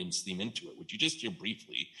John Williams' theme into it, which you just hear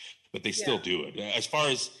briefly, but they still do it. As far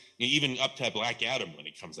as, Even up to Black Adam when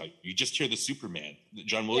it comes out, you just hear the Superman, the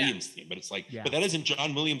John Williams theme, but it's like, but that isn't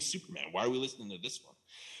John Williams' Superman. Why are we listening to this one?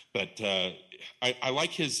 But I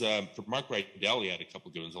like his, for Mark Rydell, he had a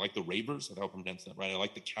couple good ones. I like the Ravers. I hope I'm pronouncing that right. I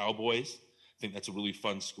like the Cowboys. I think that's a really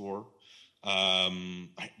fun score.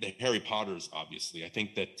 The Harry Potters, obviously. I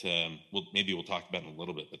think that, maybe we'll talk about it in a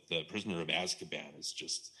little bit, but The Prisoner of Azkaban is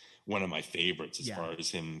just one of my favorites as far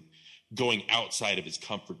as him going outside of his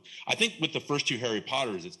comfort. I think with the first two Harry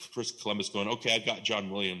Potters, it's Chris Columbus going, okay, I've got John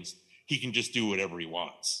Williams. He can just do whatever he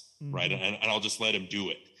wants, right? And I'll just let him do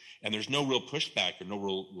it. And there's no real pushback or no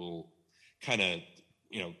real kind of,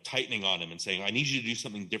 tightening on him and saying, I need you to do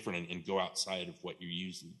something different and go outside of what you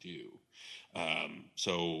usually do.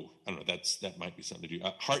 So I don't know, that might be something to do.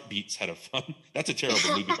 Heartbeats had a fun, that's a terrible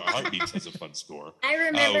movie, but Heartbeats has a fun score. I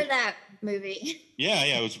remember that movie. Yeah.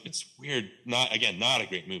 It's weird. Not a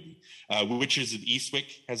great movie. Witches of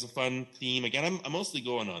Eastwick has a fun theme. Again, I'm mostly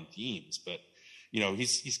going on themes, but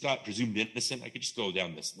he's got Presumed Innocent. I could just go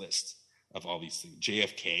down this list of all these things.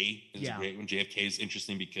 JFK is a great one. JFK is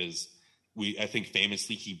interesting because I think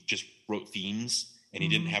famously he just wrote themes and he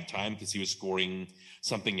didn't have time because he was scoring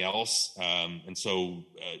something else. And so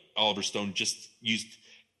Oliver Stone just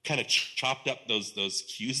kind of chopped up those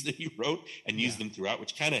cues that he wrote and used them throughout,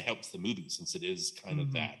 which kind of helps the movie since it is kind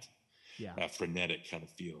of that frenetic kind of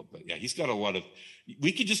feel. But yeah, he's got a lot of,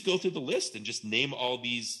 we could just go through the list and just name all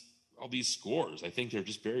these scores. I think they're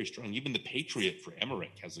just very strong. Even The Patriot for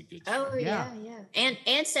Emmerich has a good score. Oh yeah.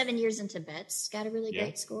 And 7 Years in Tibet's got a really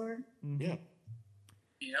great score. Yeah.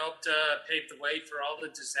 He helped pave the way for all the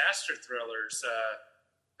disaster thrillers,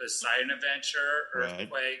 The Silent Adventure,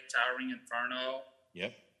 Earthquake, Towering Inferno.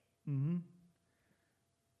 Yep. Mm-hmm.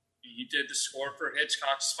 He did the score for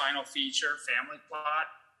Hitchcock's final feature, Family Plot.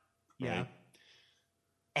 Yeah. Right.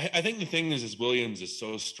 I think the thing is Williams is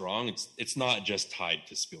so strong. It's not just tied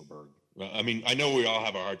to Spielberg. I mean, I know we all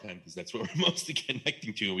have a hard time because that's what we're mostly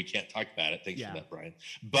connecting to, and we can't talk about it. Thanks for that, Brian.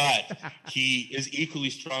 But he is equally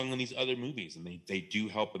strong in these other movies, and they do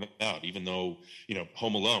help him out. Even though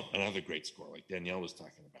Home Alone, another great score, like Danielle was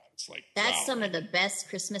talking about. It's like that's some of the best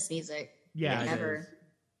Christmas music ever.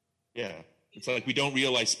 Yeah, it's like we don't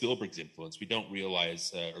realize Spielberg's influence. We don't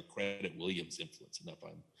realize or credit Williams' influence enough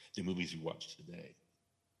on the movies we watch today.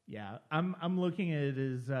 Yeah, I'm looking at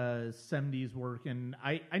his 70s work, and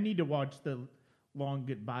I need to watch the Long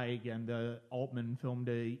Goodbye again, the Altman film,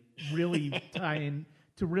 to really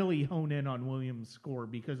really hone in on Williams' score,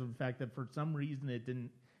 because of the fact that for some reason it didn't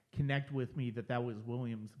connect with me that was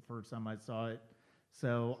Williams the first time I saw it.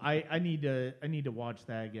 So I need to watch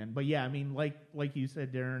that again. But yeah, I mean, like you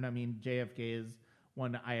said, Darren, I mean, JFK is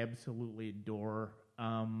one I absolutely adore.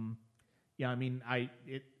 I mean,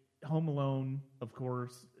 Home Alone, of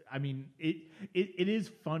course. I mean, it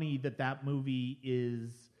is funny that movie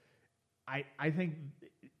is, I think,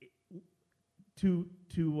 to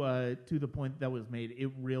the point that was made,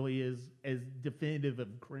 it really is as definitive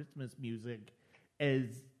of Christmas music as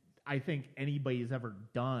I think anybody's ever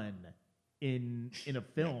done in a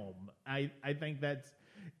film. I think that's,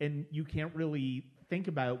 and you can't really think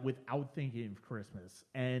about it without thinking of Christmas,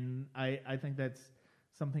 and I think that's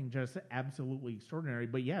something just absolutely extraordinary.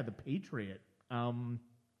 But yeah, The Patriot,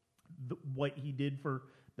 what he did for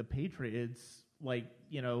The Patriots, like,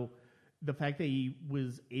 the fact that he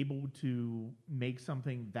was able to make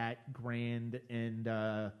something that grand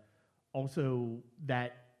and also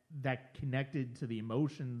that connected to the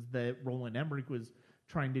emotions that Roland Emmerich was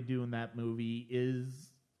trying to do in that movie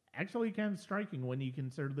is actually kind of striking when you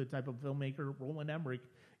consider the type of filmmaker Roland Emmerich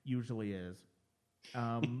usually is.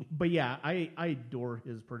 But yeah, I adore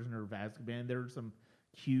his Prisoner of Azkaban. There's some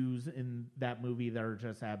cues in that movie that are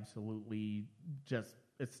just absolutely just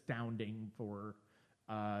astounding for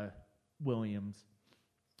Williams.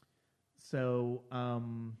 So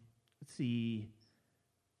let's see.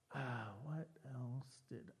 What else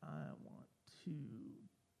did I want to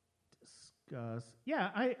discuss? Yeah,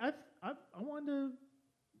 I wanted to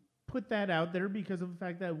put that out there because of the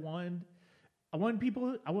fact that I wanted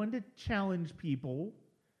to challenge people,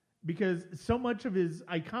 because so much of his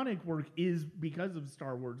iconic work is because of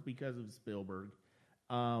Star Wars, because of Spielberg.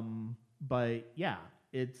 But yeah,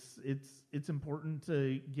 it's important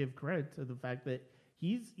to give credit to the fact that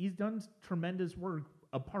he's done tremendous work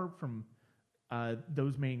apart from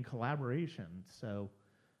those main collaborations. So,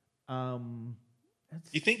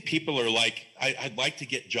 you think people are like, I'd like to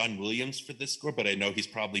get John Williams for this score, but I know he's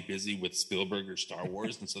probably busy with Spielberg or Star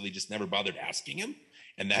Wars, and so they just never bothered asking him,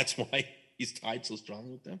 and that's why he's tied so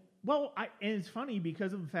strongly with them? Well, and it's funny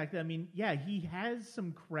because of the fact that, I mean, yeah, he has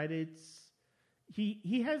some credits.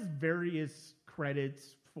 He has various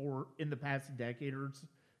credits for in the past decade or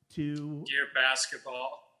to Dear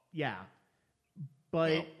Basketball. yeah,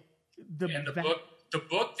 but the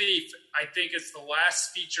book Thief, I think, is the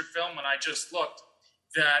last feature film, and I just looked,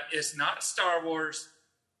 that is not Star Wars,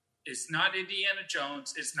 it's not Indiana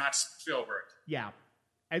Jones, it's not Spielberg. Yeah,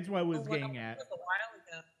 that's what I was getting at. That was a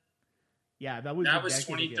while ago. Yeah, that was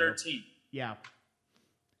 2013. Ago. Yeah.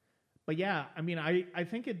 But yeah, I mean, I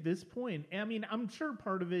think at this point, I mean, I'm sure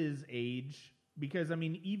part of it is age, because I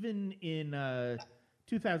mean, even in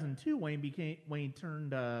 2002 when he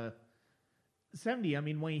turned 70, I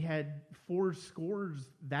mean, when he had 4 scores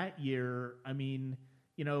that year, I mean,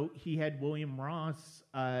 you know, he had William Ross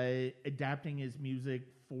adapting his music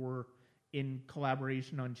in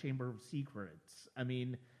collaboration on Chamber of Secrets. I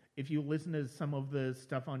mean, if you listen to some of the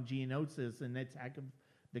stuff on Geonosis and Attack of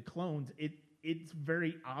the Clones, it's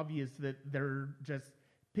very obvious that they're just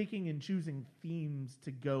picking and choosing themes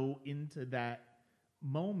to go into that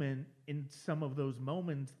moment, in some of those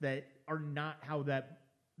moments that are not how that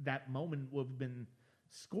moment would have been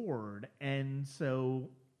scored. And so,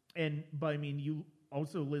 but I mean, you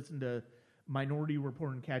also listen to Minority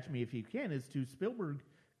Report and Catch Me If You Can as 2 Spielberg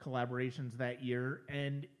collaborations that year,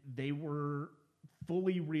 and they were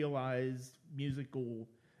fully realized musical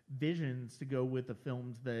visions to go with the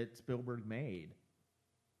films that Spielberg made.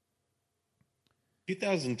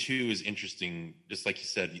 2002 is interesting. Just like you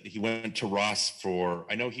said, he went to Ross for,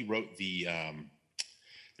 I know he wrote the,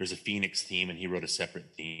 there's a Phoenix theme and he wrote a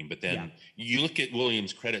separate theme, but then you look at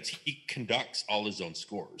Williams' credits, he conducts all his own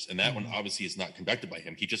scores. And that one obviously is not conducted by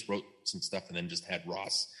him. He just wrote some stuff and then just had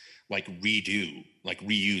Ross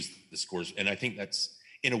reuse the scores. And I think that's,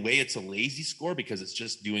 in a way, it's a lazy score because it's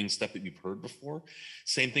just doing stuff that we've heard before.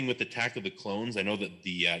 Same thing with Attack of the Clones. I know that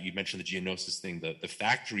you mentioned the Geonosis thing. The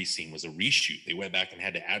factory scene was a reshoot. They went back and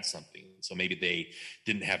had to add something. So maybe they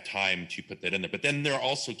didn't have time to put that in there. But then there are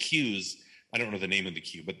also cues. I don't know the name of the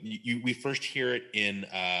cue, but we first hear it in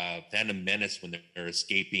Phantom Menace when they're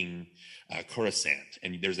escaping Coruscant.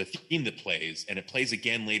 And there's a theme that plays, and it plays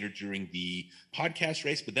again later during the podcast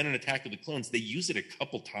race. But then in Attack of the Clones, they use it a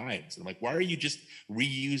couple times. And I'm like, why are you just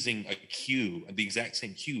reusing a cue, the exact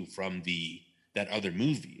same cue from that other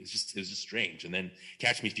movie? It was just strange. And then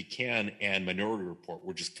Catch Me If You Can and Minority Report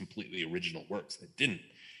were just completely original works that didn't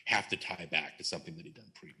have to tie back to something that he'd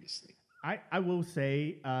done previously. I will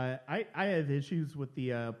say I have issues with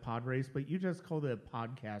the pod race, but you just called it a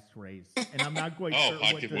podcast race, and I'm not quite sure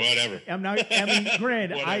whatever. I'm not. I mean,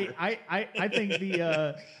 granted, I think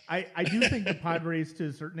I do think the pod race to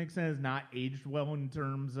a certain extent has not aged well in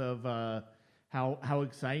terms of how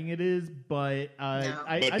exciting it is, but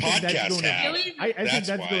I think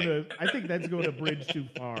that's going a bridge too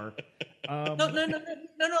far. No.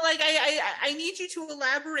 Like I need you to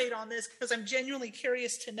elaborate on this because I'm genuinely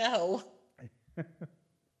curious to know.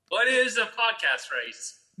 What is a podcast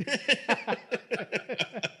race?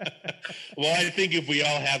 Well, I think if we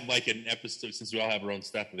all have like an episode, since we all have our own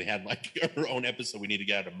stuff, if we had like our own episode, we need to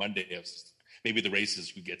get out on Monday. Maybe the race is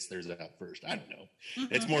who gets theirs out first. I don't know.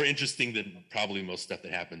 Mm-hmm. It's more interesting than probably most stuff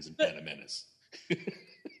that happens in Phantom Menace.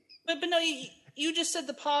 but no, you just said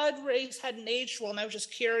the pod race hadn't aged well, and I was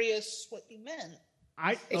just curious what you meant.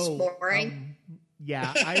 It's boring.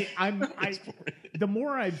 Yeah, the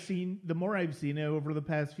more I've seen it over the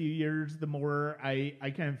past few years, the more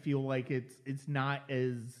I kind of feel like it's not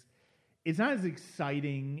as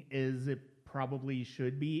exciting as it probably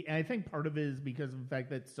should be. And I think part of it is because of the fact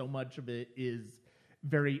that so much of it is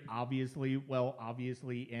very obviously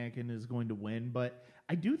Anakin is going to win, but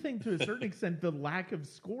I do think to a certain extent the lack of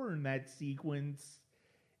score in that sequence,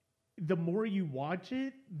 the more you watch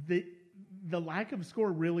it, the lack of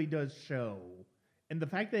score really does show. And the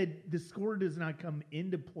fact that the score does not come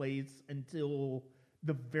into place until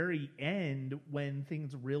the very end when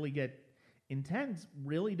things really get intense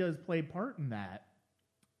really does play a part in that.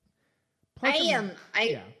 Plus, I'm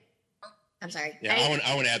sorry. Yeah, I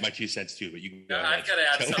want to add my 2 cents too, but you can go ahead. I've got to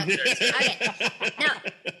add something. Okay. Now,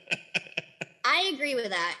 I agree with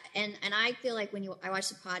that, and I feel like when I watch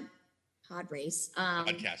the pod race,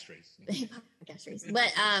 podcast race, podcast race,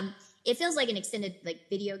 but it feels like an extended like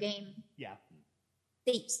video game. Yeah.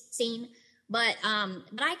 Scene, but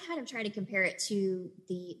I kind of try to compare it to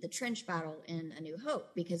the trench battle in A New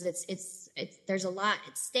Hope because it's there's a lot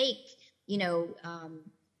at stake. You know,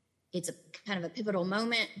 it's a kind of a pivotal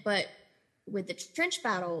moment, but with the trench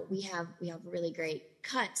battle, we have really great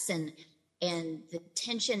cuts and the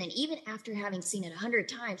tension. And even after having seen it 100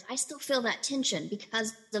 times, I still feel that tension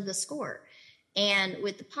because of the score. And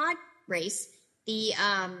with the pod race,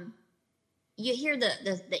 you hear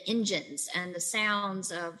the engines and the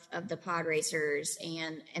sounds of the pod racers,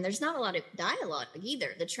 and there's not a lot of dialogue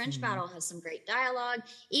either. The trench battle has some great dialogue,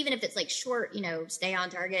 even if it's like short, stay on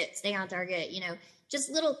target, just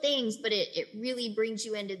little things, but it really brings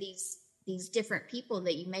you into these different people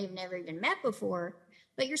that you may have never even met before,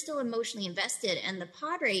 but you're still emotionally invested. And the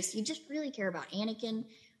pod race, you just really care about Anakin,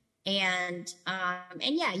 and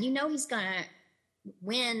yeah, he's gonna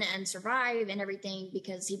win and survive and everything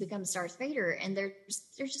because he becomes Darth Vader, and there's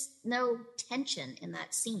just no tension in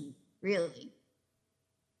that scene, really.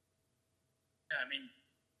 Yeah, I mean,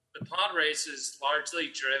 the pod race is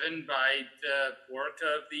largely driven by the work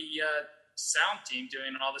of the sound team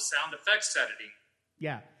doing all the sound effects editing.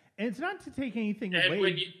 Yeah, and it's not to take anything and away.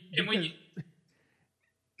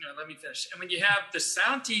 Let me finish. And when you have the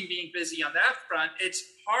sound team being busy on that front, it's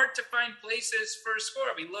hard to find places for a score.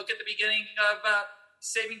 I mean, look at the beginning of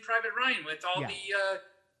Saving Private Ryan with all the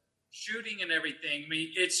shooting and everything. I mean,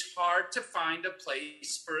 it's hard to find a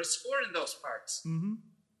place for a score in those parts. Mm-hmm.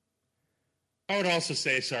 I would also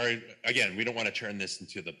say, sorry, again, we don't want to turn this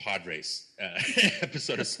into the pod race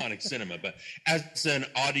episode of Sonic Cinema, but as an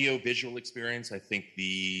audio-visual experience, I think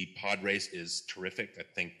the pod race is terrific. I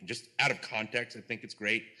think just out of context, I think it's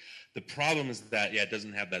great. The problem is that, it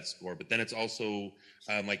doesn't have that score, but then it's also,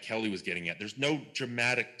 like Kelly was getting at, there's no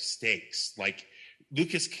dramatic stakes. Like,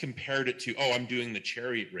 Lucas compared it to, I'm doing the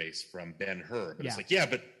chariot race from Ben-Hur. But it's like,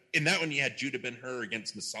 but in that one, you had Judah Ben-Hur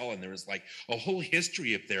against Masala, and there was like a whole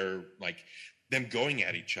history of their, like, them going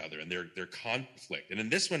at each other and their conflict. And in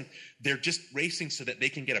this one, they're just racing so that they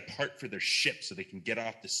can get a part for their ship so they can get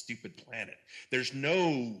off this stupid planet. There's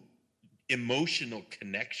no emotional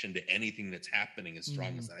connection to anything that's happening as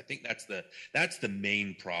strong as that. I think that's the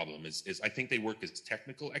main problem is I think they work as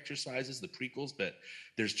technical exercises, the prequels, but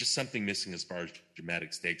there's just something missing as far as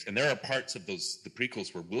dramatic stakes. And there are parts of the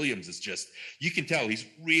prequels where Williams is just, you can tell he's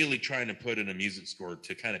really trying to put in a music score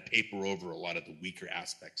to kind of paper over a lot of the weaker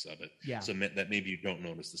aspects of it. Yeah. So that maybe you don't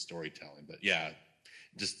notice the storytelling, but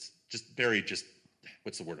just very,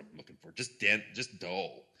 what's the word I'm looking for? Just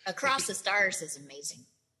dull. Across the Stars is amazing.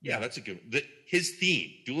 Yeah, that's a good one. His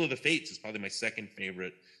theme, Duel of the Fates, is probably my second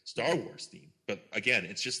favorite Star Wars theme. But again,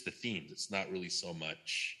 it's just the themes. It's not really so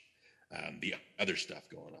much the other stuff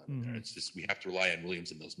going on in there. It's just we have to rely on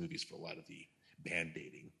Williams in those movies for a lot of the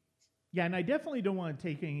band-aiding. Yeah, and I definitely don't want to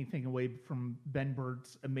take anything away from Ben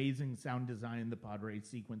Burtt's amazing sound design in the pod race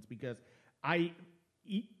sequence, because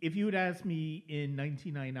if you had asked me in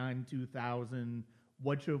 1999, 2000,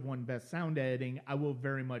 what should have won Best Sound Editing, I will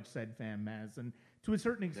very much said Fan Maz, and to a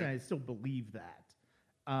certain extent, I still believe that.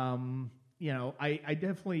 I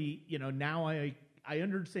definitely, now I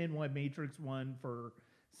understand why Matrix won for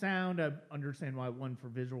sound. I understand why it won for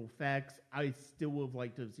visual effects. I still would have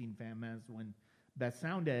liked to have seen Fan Maz win Best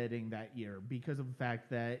Sound Editing that year because of the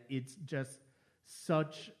fact that it's just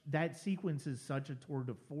that sequence is such a tour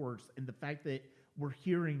de force, and the fact that we're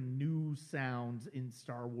hearing new sounds in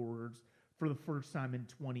Star Wars for the first time in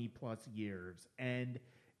 20 plus years. And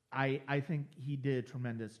I think he did a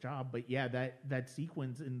tremendous job, but that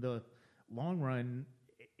sequence in the long run,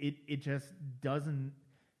 it just doesn't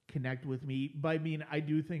connect with me. But I mean, I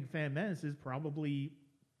do think Phantom Menace is probably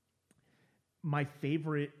my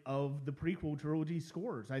favorite of the prequel trilogy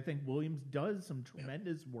scores. I think Williams does some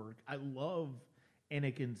tremendous work. I love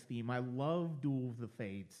Anakin's theme. I love Duel of the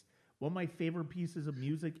Fates. One of my favorite pieces of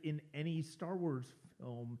music in any Star Wars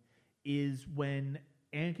film is when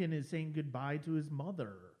Anakin is saying goodbye to his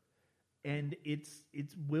mother. And it's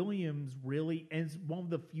Williams really, and it's one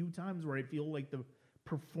of the few times where I feel like the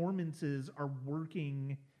performances are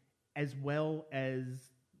working as well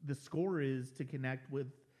as the score is to connect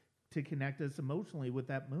us emotionally with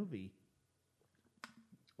that movie.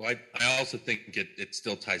 Well, I also think it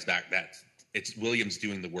still ties back that it's Williams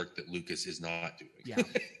doing the work that Lucas is not doing. Yeah.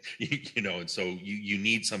 And so you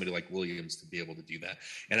need somebody like Williams to be able to do that.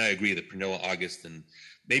 And I agree that Pernilla August, and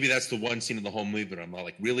maybe that's the one scene in the whole movie, but I'm not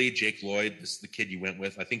like, really, Jake Lloyd, this is the kid you went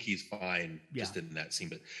with? I think he's fine just in that scene.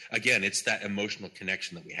 But again, it's that emotional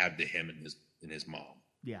connection that we have to him and his mom.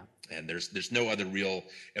 Yeah. And there's no other real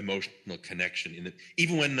emotional connection in it.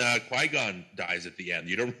 Even when Qui-Gon dies at the end,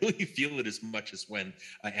 you don't really feel it as much as when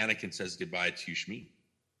Anakin says goodbye to Shmi.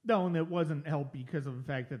 No, and it wasn't helped because of the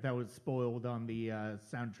fact that was spoiled on the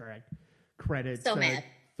soundtrack credits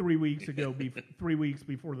 3 weeks ago, 3 weeks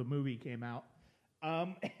before the movie came out.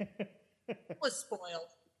 Was spoiled.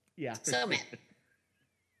 Yeah. So mad.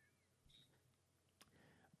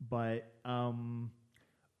 But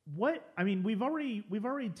we've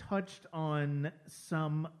already touched on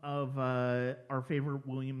some of our favorite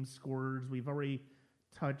Williams scores. We've already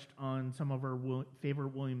touched on some of our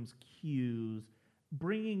favorite Williams cues.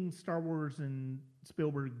 Bringing Star Wars and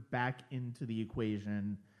Spielberg back into the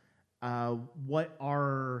equation, what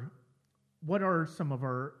are some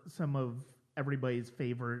of everybody's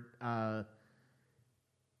favorite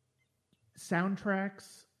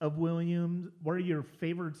soundtracks of Williams? What are your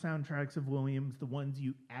favorite soundtracks of Williams? The ones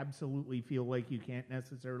you absolutely feel like you can't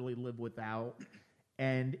necessarily live without,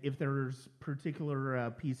 and if there's particular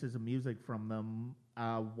pieces of music from them,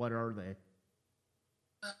 what are they?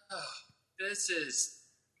 This is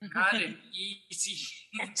not an easy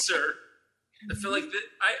answer. I feel like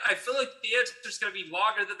I feel like the answer is going to be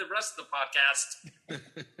longer than the rest of the podcast.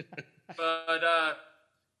 But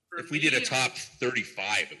if we did a top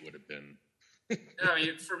 35, it would have been. I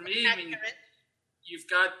mean, for me, you've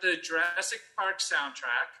got the Jurassic Park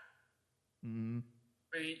soundtrack. Mm-hmm.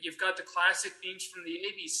 I mean, you've got the classic themes from the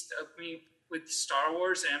 80s. I mean, with Star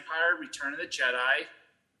Wars, Empire, Return of the Jedi,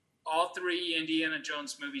 all three Indiana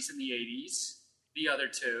Jones movies in the 80s. The other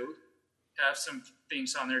two have some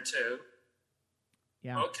things on there too.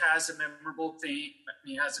 Yeah. Hook has a memorable theme.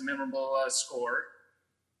 He has a memorable score.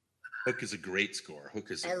 Hook is a great score.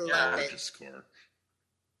 Hook is a gorgeous score.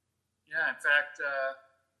 Yeah, in fact, I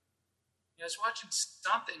was watching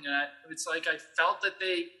something, and it's like I felt that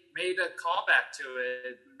they made a callback to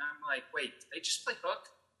it, and I'm like, wait, did they just play Hook?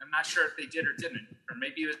 I'm not sure if they did or didn't, or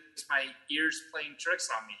maybe it was my ears playing tricks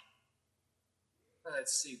on me.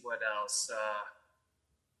 Let's see what else.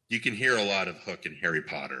 You can hear a lot of Hook in Harry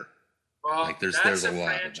Potter. Well, like there's a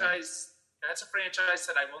lot franchise. That's a franchise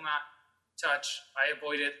that I will not touch. I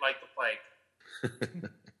avoid it like the plague.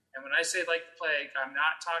 And when I say like the plague, I'm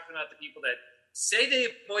not talking about the people that say they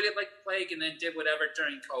avoid it like the plague and then did whatever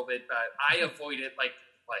during COVID, but I avoid it like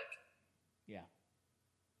the plague. Yeah.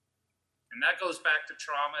 And that goes back to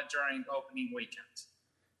trauma during opening weekend.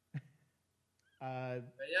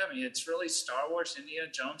 But yeah, I mean, it's really Star Wars, Indiana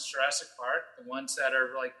Jones, Jurassic Park, the ones that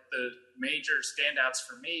are like the major standouts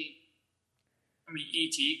for me. I mean,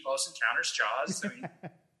 E.T., Close Encounters, Jaws. I mean,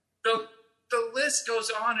 the list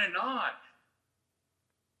goes on and on.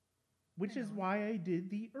 Which is why I did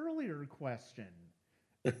the earlier question.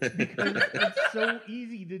 Because it's so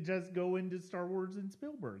easy to just go into Star Wars and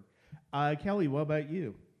Spielberg. Kelly, what about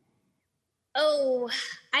you? Oh,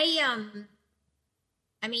 I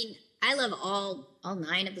mean, I love all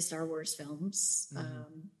 9 of the Star Wars films.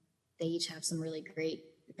 Mm-hmm. They each have some really great.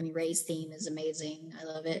 I mean, Rey's theme is amazing. I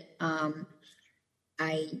love it.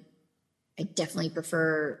 I definitely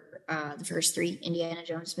prefer the first 3 Indiana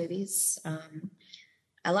Jones movies.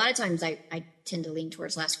 A lot of times, I tend to lean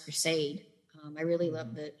towards Last Crusade. I really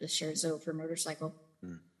love the Scherzo for motorcycle.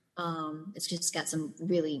 It's just got some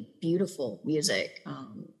really beautiful music.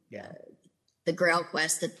 The Grail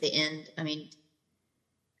Quest at the end. I mean,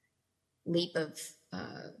 leap of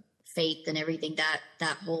faith and everything.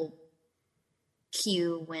 That whole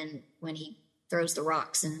cue when he throws the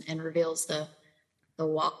rocks and reveals the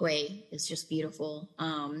walkway is just beautiful.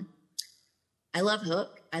 I love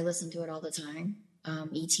Hook. I listen to it all the time.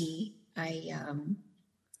 E.T.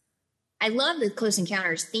 I love the Close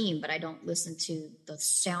Encounters theme, but I don't listen to the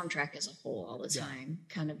soundtrack as a whole all the time.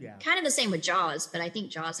 Kind of the same with Jaws, but I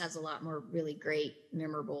think Jaws has a lot more really great,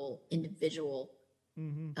 memorable, individual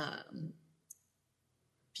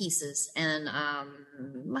pieces. And I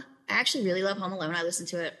actually really love Home Alone. I listen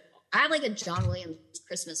to it. I have like a John Williams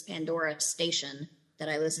Christmas Pandora station that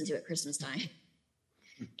I listen to at Christmas time.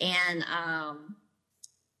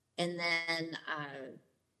 And then,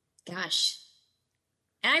 gosh,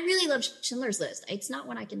 and I really love Schindler's List. It's not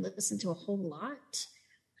one I can listen to a whole lot,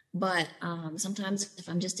 but sometimes if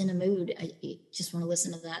I'm just in a mood, I just want to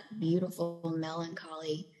listen to that beautiful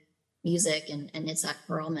melancholy music and Itzhak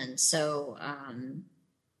Perlman. So, I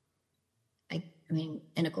mean,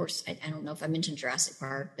 and of course, I don't know if I mentioned Jurassic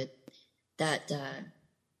Park, but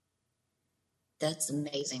that's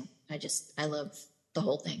amazing. I love the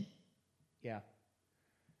whole thing. Yeah.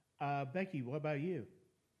 Becky, what about you?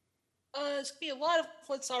 It's gonna be a lot of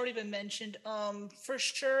what's already been mentioned. For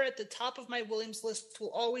sure, at the top of my Williams list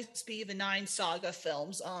will always be the 9 saga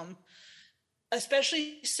films.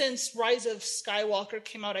 Especially since Rise of Skywalker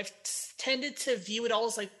came out, I've tended to view it all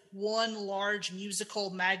as like one large musical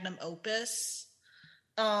magnum opus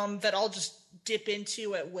that I'll just dip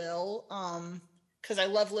into at will. Because I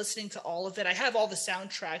love listening to all of it. I have all the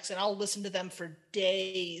soundtracks, and I'll listen to them for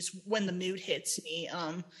days when the mood hits me.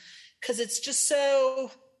 Because it's just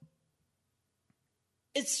so.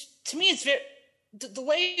 To me, it's very the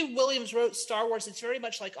way Williams wrote Star Wars. It's very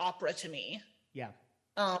much like opera to me. Yeah.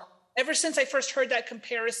 ever since I first heard that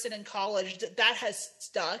comparison in college, that has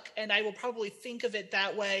stuck, and I will probably think of it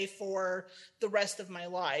that way for the rest of my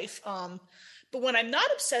life. But when I'm not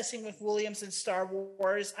obsessing with Williams and Star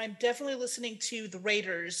Wars, I'm definitely listening to the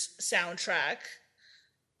Raiders soundtrack,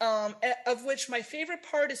 of which my favorite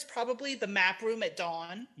part is probably the map room at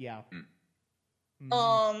dawn. Yeah.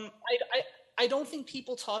 Mm-hmm. I don't think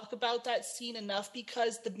people talk about that scene enough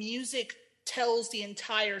because the music tells the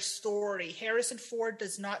entire story. Harrison Ford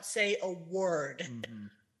does not say a word. Mm-hmm.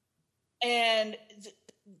 And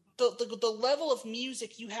the level of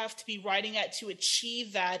music you have to be writing at to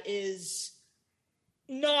achieve that is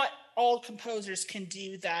not all composers can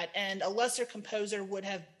do that. And a lesser composer would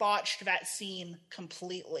have botched that scene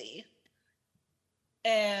completely.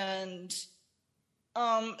 And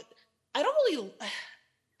I don't really...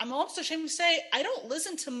 I'm also ashamed to say I don't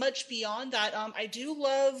listen to much beyond that. I do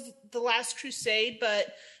love The Last Crusade,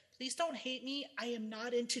 but please don't hate me. I am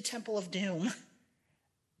not into Temple of Doom.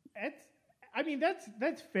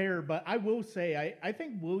 That's fair, but I will say I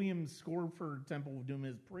think Williams' score for Temple of Doom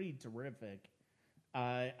is pretty terrific.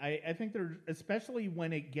 I think there's, especially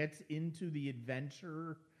when it gets into the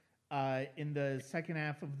adventure in the second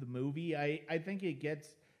half of the movie, I think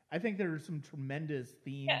there are some tremendous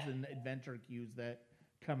themes and adventure cues that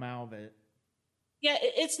come out of it. Yeah,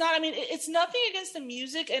 it's nothing against the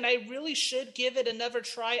music, and I really should give it another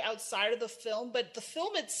try outside of the film, but the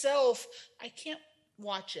film itself, I can't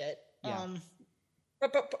watch it. Yeah.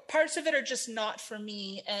 But parts of it are just not for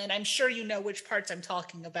me, and I'm sure you know which parts I'm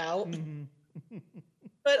talking about. Mm-hmm.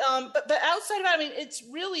 But outside of that, it's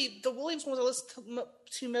really the Williams ones I listen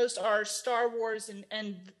to most are Star Wars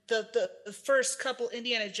and the first couple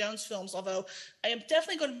Indiana Jones films, although I am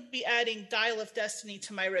definitely going to be adding Dial of Destiny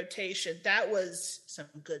to my rotation. That was some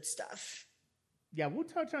good stuff. Yeah, we'll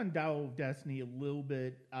touch on Dial of Destiny a little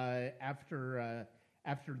bit after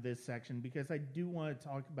this section, because I do want to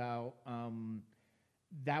talk about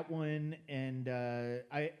that one, and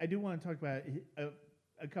I do want to talk about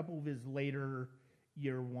a couple of his later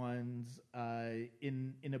year ones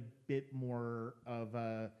in a bit more of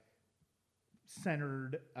a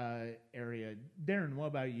centered area. Darren, what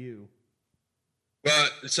about you? Well,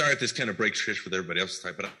 sorry if this kind of breaks Trish with everybody else's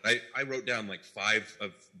time, but I wrote down like 5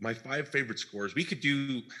 of my 5 favorite scores. We could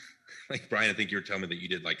do, like Brian, I think you were telling me that you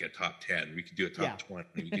did like a top 10. We could do a top 20.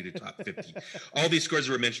 We could do a top 50. All these scores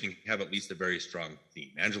we're mentioning have at least a very strong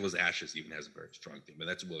theme. Angela's Ashes even has a very strong theme, but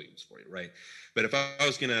that's Williams for you, right? But if I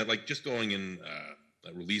was going to, like, just going in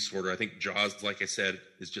release order, I think Jaws, like I said,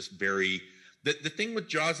 is just very... The thing with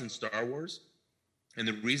Jaws and Star Wars, and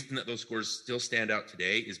the reason that those scores still stand out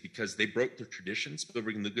today, is because they broke the tradition,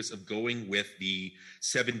 Spielberg and Lucas, of going with the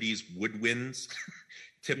 70s woodwinds,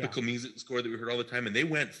 typical music score that we heard all the time, and they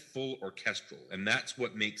went full orchestral, and that's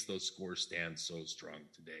what makes those scores stand so strong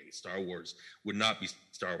today. Star Wars would not be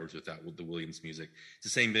Star Wars without the Williams music. It's the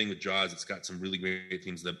same thing with Jaws. It's got some really great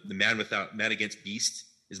themes. The Man Against Beast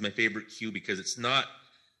is my favorite cue, because it's not...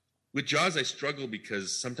 With Jaws, I struggle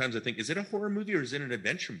because sometimes I think, is it a horror movie or is it an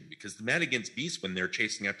adventure movie? Because the Man Against Beast, when they're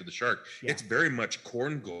chasing after the shark, it's very much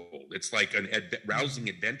corn gold. It's like an rousing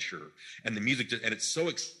adventure, and the music, and it's so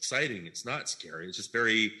exciting. It's not scary. It's just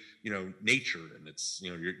very, nature, and it's,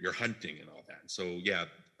 you're hunting and all that. So yeah,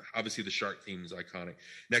 obviously the shark theme is iconic.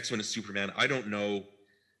 Next one is Superman. I don't know.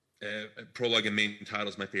 Prologue and main title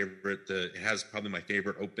is my favorite. It has probably my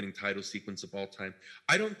favorite opening title sequence of all time.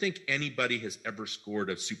 I don't think anybody has ever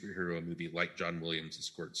scored a superhero movie like John Williams has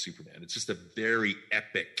scored Superman. It's just a very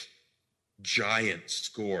epic, giant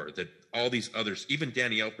score that all these others, even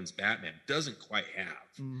Danny Elfman's Batman, doesn't quite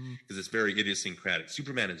have, because it's very idiosyncratic.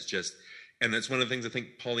 Superman is just... And that's one of the things I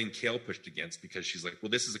think Pauline Kael pushed against, because she's like, well,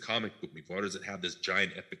 this is a comic book movie. Why does it have this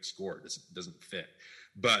giant epic score? It doesn't fit.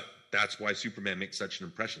 But that's why Superman makes such an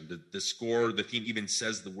impression. The score, the theme even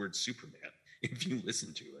says the word Superman if you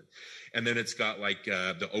listen to it. And then it's got like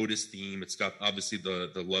the Otis theme. It's got obviously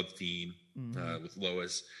the love theme with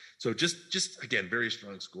Lois. So just again, very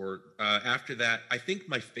strong score. After that, I think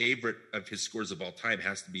my favorite of his scores of all time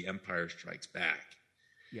has to be Empire Strikes Back.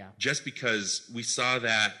 Yeah. Just because we saw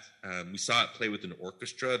that, we saw it play with an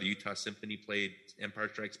orchestra. The Utah Symphony played Empire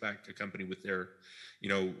Strikes Back, accompanied with their,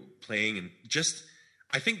 playing, and just,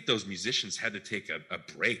 I think those musicians had to take a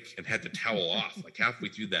break and had to towel off like halfway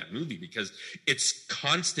through that movie, because it's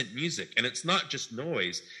constant music and it's not just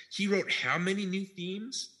noise. He wrote how many new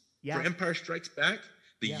themes for Empire Strikes Back?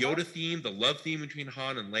 The Yoda theme, the love theme between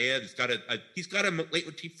Han and Leia. He's got a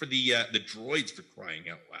leitmotif for the droids, for crying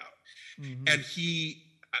out loud. Mm-hmm. And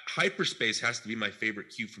Hyperspace has to be my favorite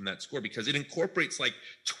cue from that score, because it incorporates like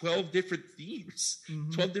 12 different themes,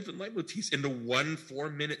 12 different leitmotifs into one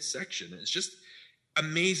 4-minute section. It's just,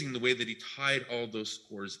 amazing the way that he tied all those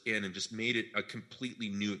scores in and just made it a completely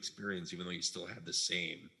new experience, even though you still had the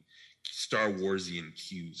same Star Warsian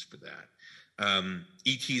cues for that.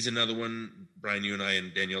 E.T.'s another one. Brian, you and I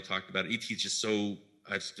and Danielle talked about it. E.T.'s just so,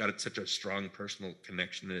 I've got such a strong personal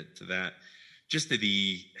connection to that. Just to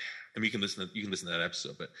and you can listen to that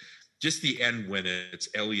episode, but just the end when it's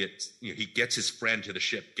Elliot, he gets his friend to the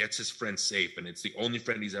ship, gets his friend safe, and it's the only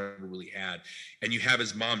friend he's ever really had. And you have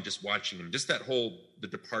his mom just watching him, just the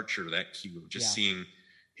departure, that cue of just seeing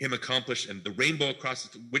him accomplish, and the rainbow across,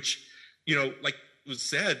 which, like was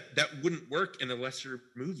said, that wouldn't work in a lesser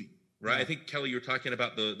movie, right? Yeah. I think, Kelly, you were talking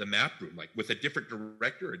about the map room, like with a different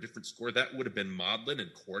director, a different score, that would have been maudlin and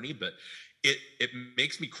corny, but it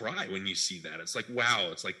makes me cry when you see that. It's like, wow,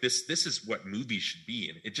 it's like this is what movies should be.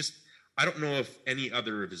 And it just, I don't know if any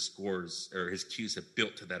other of his scores or his cues have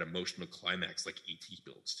built to that emotional climax like E.T.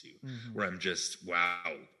 builds to, where I'm just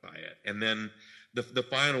wowed by it. And then the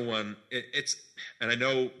final one, and I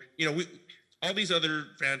know, all these other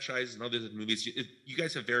franchises and all these other movies, you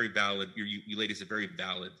guys have very valid, you ladies have very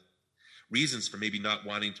valid reasons for maybe not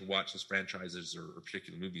wanting to watch those franchises or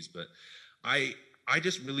particular movies. But I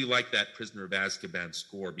just really like that Prisoner of Azkaban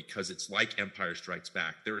score because it's like Empire Strikes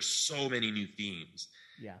Back. There are so many new themes.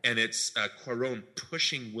 Yeah. And it's Cuarón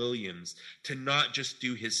pushing Williams to not just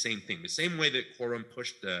do his same thing. The same way that Cuarón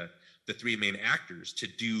pushed the three main actors to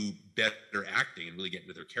do better acting and really get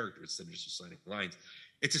into their characters instead of just reciting lines.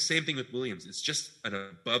 It's the same thing with Williams. It's just an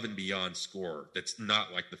above and beyond score that's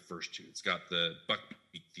not like the first two. It's got the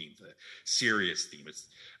Buckbeak theme, the serious theme. It's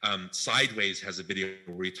Sideways has a video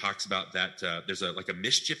where he talks about that there's a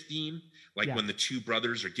mischief theme, when the two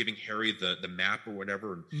brothers are giving Harry the map or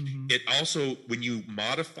whatever. And it also, when you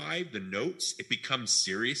modify the notes, it becomes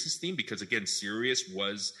Sirius's theme because, again, Sirius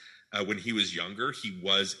was when he was younger, he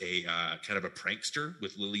was a kind of a prankster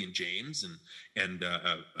with Lillian James and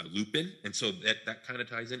Lupin, and so that kind of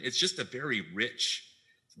ties in. It's just a very rich,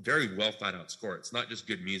 very well thought out score. It's not just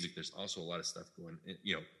good music. There's also a lot of stuff going,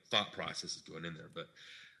 thought processes going in there. But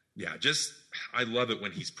yeah, I love it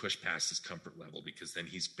when he's pushed past his comfort level because then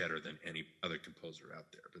he's better than any other composer out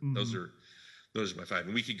there. But those are my five,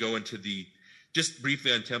 and we could go into just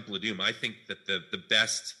briefly on Temple of Doom. I think that the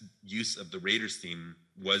best use of the Raiders theme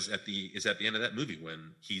is at the end of that movie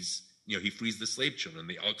when he frees the slave children.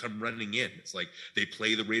 They all come running in. It's like they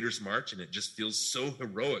play the Raiders March, and it just feels so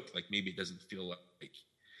heroic. Like maybe it doesn't feel like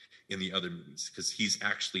in the other movies because he's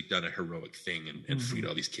actually done a heroic thing and freed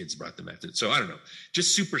all these kids, brought them back to it. So I don't know,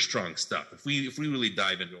 just super strong stuff. If we really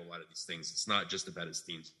dive into a lot of these things, it's not just about his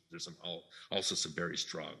themes. There's also some very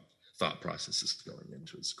strong thought processes going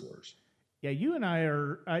into his scores. Yeah,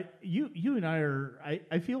 I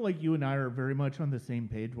feel like you and I are very much on the same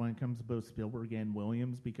page when it comes to both Spielberg and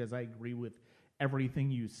Williams because I agree with everything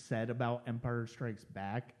you said about Empire Strikes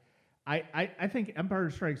Back. I think Empire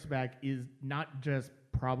Strikes Back is not just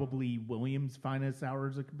probably Williams' finest hour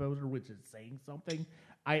as a composer, which is saying something.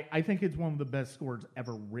 I think it's one of the best scores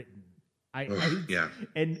ever written. Yeah.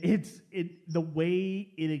 And the way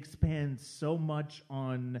it expands so much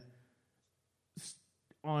on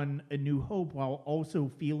A New Hope while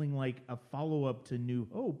also feeling like a follow-up to New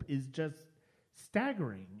Hope is just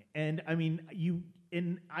staggering. And I mean,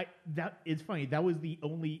 it's funny, that was the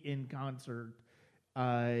only in concert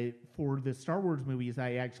for the Star Wars movies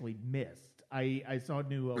I actually missed. I saw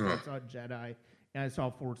New Hope, I saw Jedi, and I saw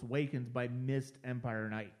Force Awakens, but I missed Empire,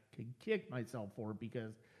 and I could kick myself for it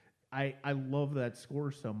because I love that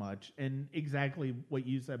score so much. And exactly what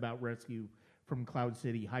you said about Rescue from Cloud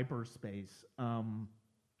City Hyperspace. I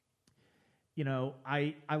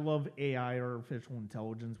love AI, artificial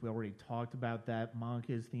intelligence. We already talked about that.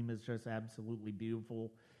 Monica's theme is just absolutely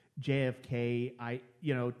beautiful. JFK,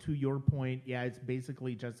 to your point, it's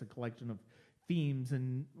basically just a collection of themes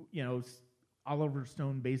and, Oliver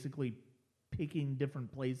Stone basically picking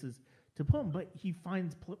different places to put them, but he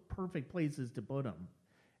finds perfect places to put them.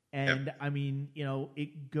 And I mean,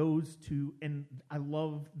 it goes to, and I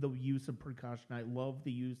love the use of percussion. I love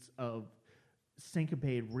the use of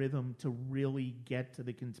syncopated rhythm to really get to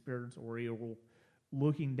the conspiratorial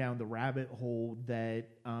looking down the rabbit hole that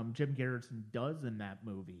Jim Garrison does in that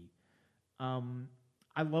movie.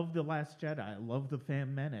 I love The Last Jedi. I love The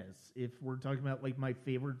Phantom Menace. If we're talking about like my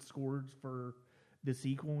favorite scores for the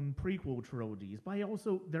sequel and prequel trilogies, but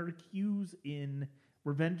there are cues in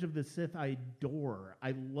Revenge of the Sith I adore.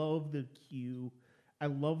 I love the cue. I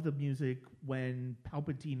love the music when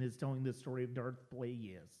Palpatine is telling the story of Darth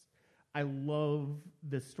Plagueis. I love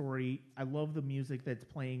the story. I love the music that's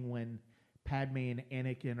playing when Padme and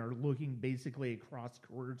Anakin are looking basically across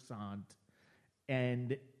Coruscant,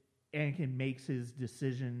 and Anakin makes his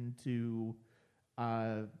decision to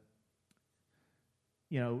to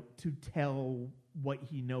tell what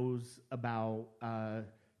he knows about,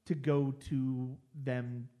 to go to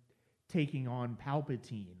them taking on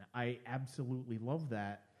Palpatine. I absolutely love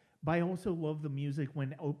that. But I also love the music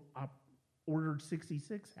when Order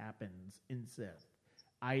 66 happens in Sith.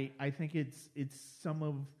 I think it's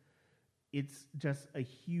just a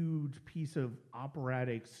huge piece of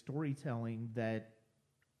operatic storytelling that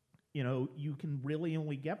you can really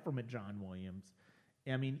only get from a John Williams.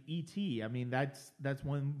 I mean, E.T. I mean, that's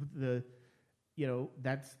one of the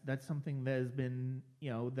that's something that has been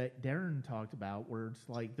that Darren talked about, where it's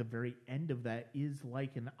like the very end of that is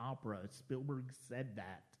like an opera. Spielberg said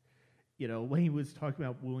that when he was talking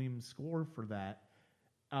about Williams' score for that.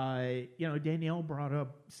 Danielle brought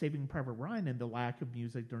up Saving Private Ryan and the lack of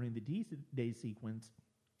music during the D-Day sequence.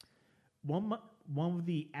 One of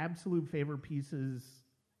the absolute favorite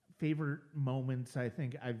moments I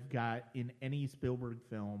think I've got in any Spielberg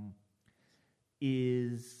film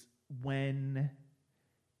is when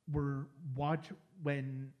the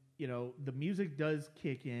music does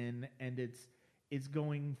kick in and it's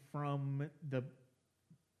going from the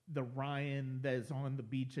Ryan that is on the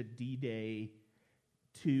beach at D-Day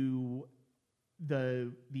to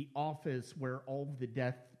the office where all of the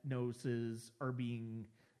death notices are being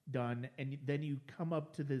done, and then you come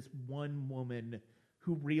up to this one woman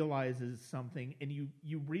who realizes something, and you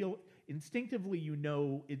instinctively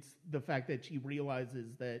it's the fact that she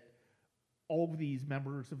realizes that all of these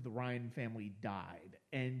members of the Ryan family died,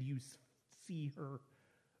 and you see her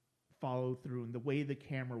follow through, and the way the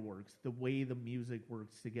camera works, the way the music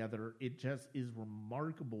works together, it just is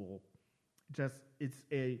remarkable. It's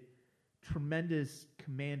a tremendous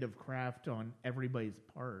command of craft on everybody's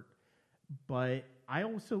part. But I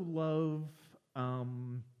also love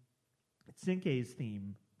Sinkei's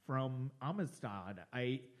theme from Amistad.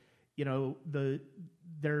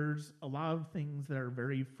 There's a lot of things that are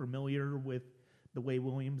very familiar with the way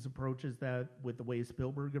Williams approaches that, with the way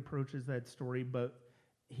Spielberg approaches that story, but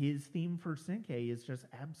his theme for Sinkei is just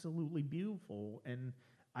absolutely beautiful, and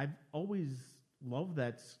I've always loved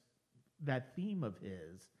that theme of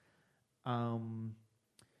his.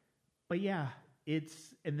 But yeah, I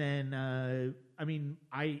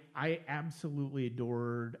absolutely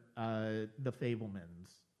adored The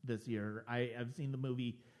Fabelmans this year. I've seen the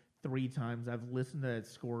movie 3 times. I've listened to that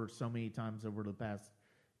score so many times over the past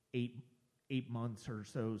 8 months or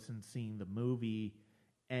so since seeing the movie,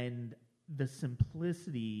 and the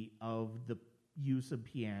simplicity of the use of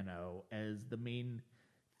piano as the main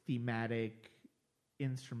thematic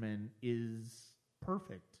instrument is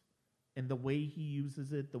perfect. And the way he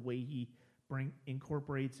uses it, the way he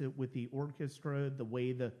incorporates it with the orchestra, the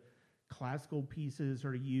way the classical pieces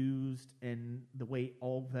are used, and the way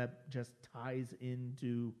all of that just ties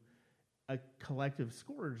into a collective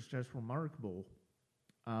score is just remarkable.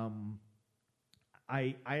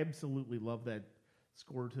 I absolutely love that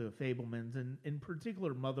score to The Fabelmans, and in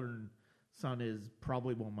particular, Mother and Son is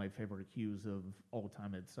probably one of my favorite cues of all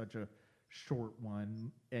time. It's such a short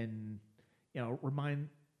one, and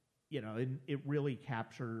it really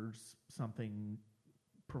captures something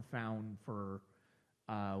profound for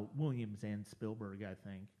Williams and Spielberg, I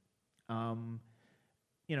think.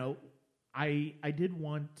 I did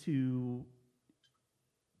want to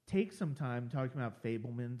take some time talking about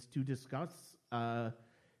Fabelmans to discuss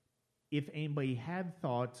if anybody had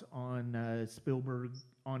thoughts on Spielberg,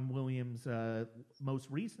 on Williams' most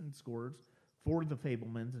recent scores for The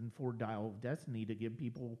Fabelmans and for Dial of Destiny, to give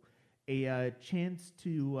people a chance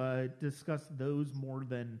to discuss those more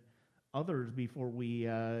than others before we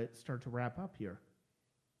start to wrap up here.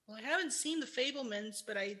 Well, I haven't seen The Fabelmans,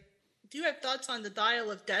 but I do have thoughts on the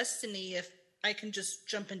Dial of Destiny, if I can just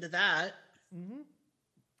jump into that. Mm-hmm.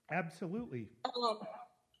 Absolutely. I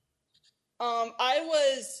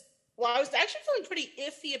was actually feeling pretty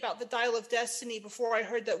iffy about the Dial of Destiny before I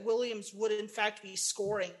heard that Williams would in fact be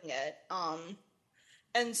scoring it.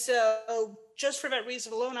 And so just for that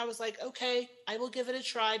reason alone, I was like, okay, I will give it a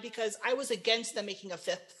try, because I was against them making a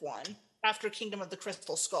 5th one after Kingdom of the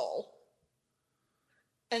Crystal Skull.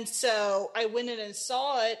 And so I went in and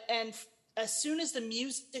saw it, and as soon as the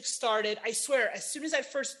music started, I swear, as soon as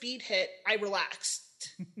that first beat hit, I relaxed.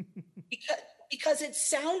 because it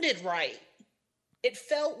sounded right. It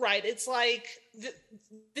felt right. It's like,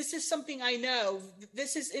 this is something I know.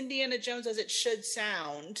 This is Indiana Jones as it should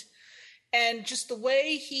sound. And just the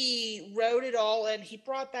way he wrote it all, and he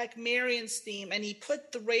brought back Marion's theme, and he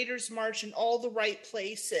put the Raiders March in all the right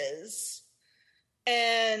places.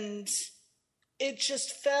 And it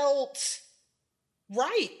just felt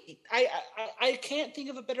right. I can't think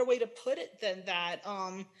of a better way to put it than that.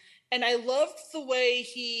 And I loved the way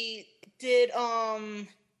he did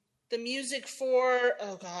the music for,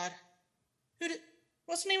 oh God,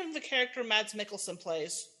 what's the name of the character Mads Mikkelsen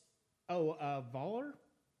plays? Oh, Voller?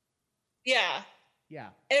 Yeah. Yeah.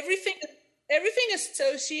 Everything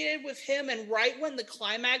associated with him, and right when the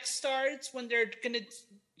climax starts, when they're going to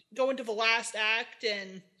go into the last act,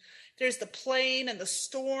 and there's the plane and the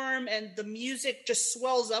storm, and the music just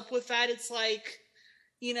swells up with that. It's like,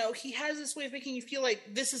 you know, he has this way of making you feel like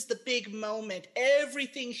this is the big moment.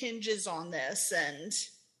 Everything hinges on this, and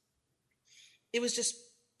it was just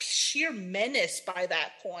sheer menace by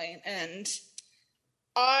that point. And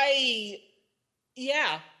I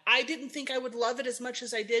didn't think I would love it as much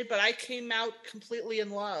as I did, but I came out completely in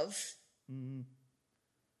love. Mm-hmm.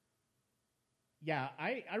 Yeah,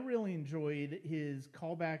 I really enjoyed his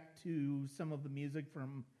callback to some of the music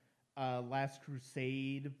from Last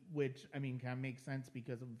Crusade, which, I mean, kind of makes sense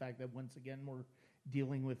because of the fact that, once again, we're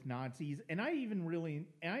dealing with Nazis. And I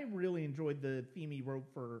really enjoyed the theme he wrote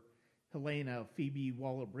for Helena, Phoebe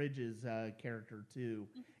Waller-Bridge's character, too.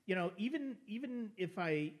 You know, even if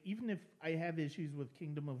I have issues with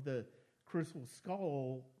Kingdom of the Crystal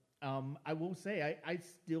Skull, I will say I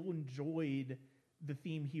still enjoyed the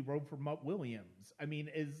theme he wrote for Mutt Williams. I mean,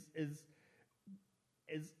 as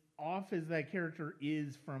off as that character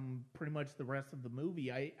is from pretty much the rest of the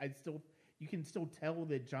movie, you can still tell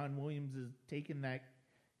that John Williams has taken that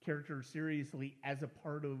character seriously as a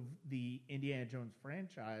part of the Indiana Jones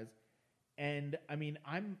franchise. And I mean,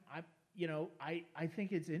 I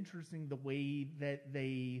think it's interesting the way that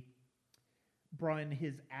they brought in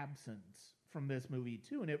his absence from this movie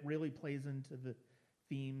too, and it really plays into the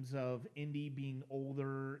themes of Indy being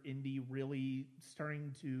older, Indy really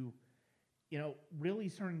starting to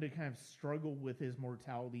kind of struggle with his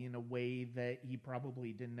mortality in a way that he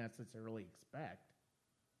probably didn't necessarily expect.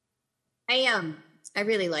 I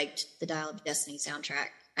really liked the Dial of Destiny soundtrack.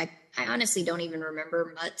 I honestly don't even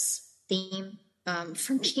remember Mutt's theme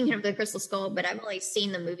from Kingdom of the Crystal Skull, but I've only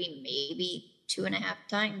seen the movie maybe 2.5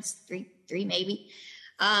 times, three maybe,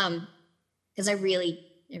 because I really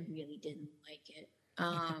didn't like it.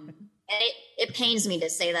 And it pains me to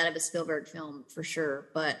say that of a Spielberg film for sure,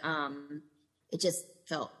 but it just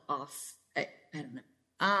felt off. I don't know.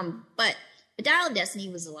 But the Dial of Destiny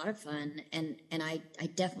was a lot of fun, and I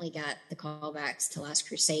definitely got the callbacks to Last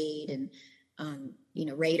Crusade and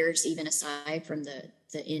Raiders, even aside from the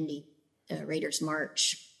indie Raiders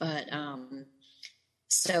March. But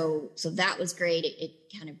so that was great. It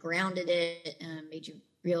kind of grounded it, made you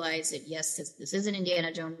realize that yes, this is an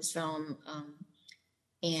Indiana Jones film.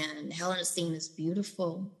 And Helena's theme is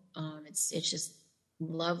beautiful. It's just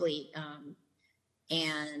lovely.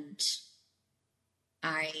 And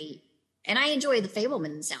I enjoy the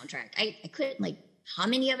Fabelman soundtrack. I couldn't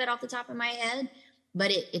hum any of it off the top of my head,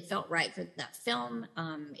 but it felt right for that film.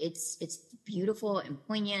 It's beautiful and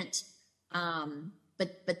poignant.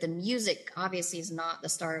 But the music obviously is not the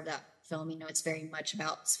star of that film. You know, it's very much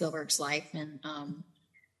about Spielberg's life and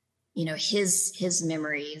his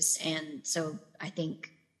memories. And so I think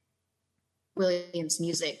Williams'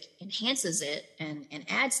 music enhances it and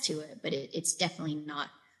adds to it, but it's definitely not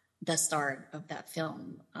the star of that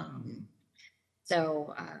film.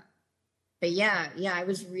 But yeah, I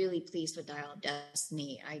was really pleased with Dial of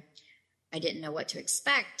Destiny. I didn't know what to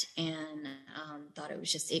expect, and thought it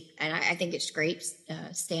was just it. And I think it's great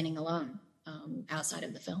standing alone outside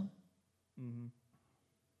of the film. Mm-hmm.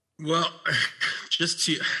 Well,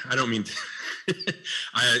 I don't mean to,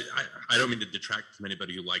 I don't mean to detract from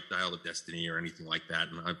anybody who liked Dial of Destiny or anything like that,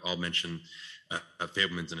 and I'll mention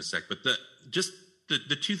Fabelman's in a sec. But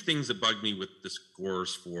the two things that bug me with the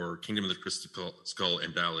scores for Kingdom of the Crystal Skull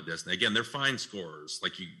and Dial of Destiny, again, they're fine scores,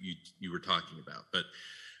 like you were talking about, but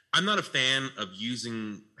I'm not a fan of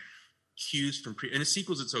using cues from in a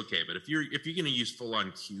sequels. It's okay, but if you're going to use full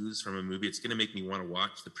on cues from a movie, it's going to make me want to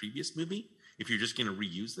watch the previous movie. If you're just going to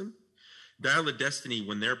reuse them, Dial of Destiny,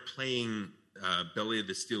 when they're playing Belly of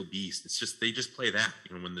the Steel Beast, they just play that,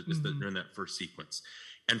 when they're in that first sequence.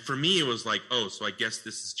 And for me, it was like, oh, so I guess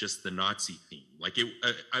this is just the Nazi theme.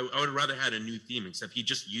 I would rather had a new theme, except he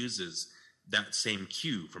just uses that same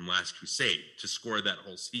cue from Last Crusade to score that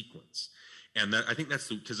whole sequence. And I think that's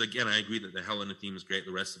because, again, I agree that the Helena theme is great.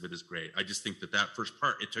 The rest of it is great. I just think that first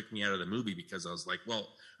part, it took me out of the movie because I was like, well,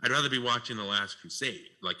 I'd rather be watching The Last Crusade.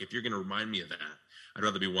 If you're going to remind me of that, I'd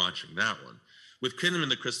rather be watching that one. With Kingdom of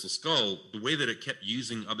the Crystal Skull, the way that it kept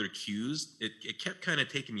using other cues, it kept kind of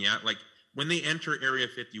taking me out. Like when they enter Area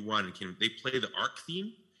 51, they play the Ark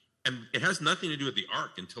theme, and it has nothing to do with the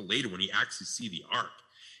Ark until later when you actually see the Ark.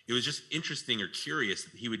 It was just interesting or curious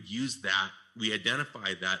that he would use that. We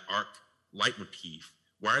identify that Ark leitmotif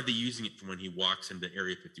Why are they using it for when he walks into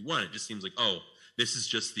Area 51? It just seems like, oh, this is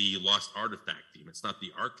just the Lost Artifact theme. It's not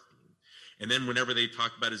the Ark theme. And then whenever they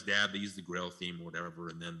talk about his dad, they use the Grail theme or whatever.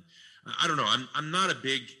 And then I don't know. I'm not a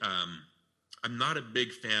big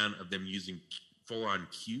fan of them using full-on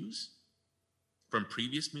cues from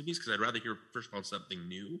previous movies, because I'd rather hear, first of all, something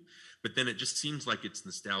new. But then it just seems like it's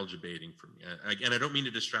nostalgia baiting for me. And I don't mean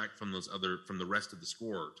to distract from the rest of the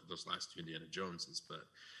score to those last two Indiana Joneses, but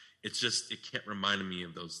it kept reminding me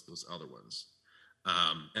of those other ones.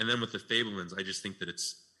 And then with the Fabelmans, I just think that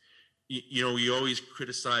it's, we always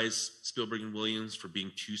criticize Spielberg and Williams for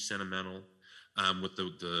being too sentimental with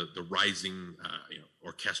the rising,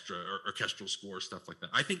 orchestral score, stuff like that.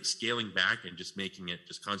 I think scaling back and just making it,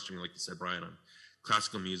 just concentrating, like you said, Brian, on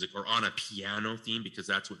classical music or on a piano theme, because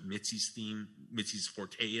that's what Mitzi's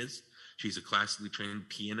forte is. She's a classically trained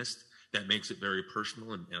pianist. That makes it very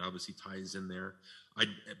personal and obviously ties in there.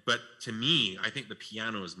 But to me, I think the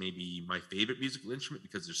piano is maybe my favorite musical instrument,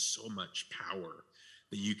 because there's so much power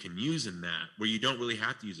that you can use in that, where you don't really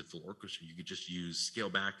have to use a full orchestra. You could just scale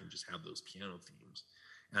back and just have those piano themes.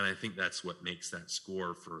 And I think that's what makes that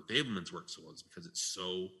score for Fabelman's work so well, is because it's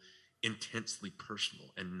so intensely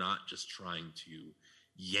personal and not just trying to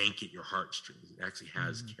yank at your heartstrings. It actually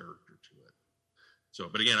has character to it. So,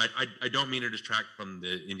 but again, I don't mean to distract from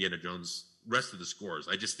the Indiana Jones rest of the scores.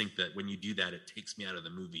 I just think that when you do that, it takes me out of the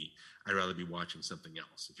movie. I'd rather be watching something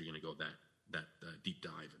else if you're going to go that deep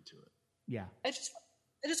dive into it. Yeah. I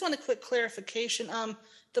just want a quick clarification.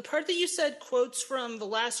 The part that you said quotes from The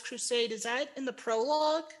Last Crusade, is that in the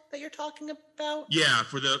prologue that you're talking about? Yeah,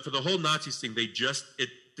 for the whole Nazis thing, they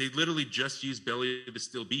literally just used Belly of the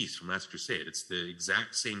Steel Beast from Last Crusade. It's the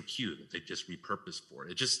exact same cue that they just repurposed for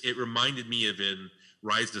it. It reminded me of in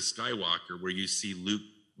Rise of Skywalker, where you see Luke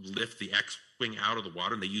lift the X-Wing out of the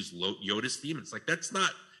water and they use Yoda's theme. It's like, that's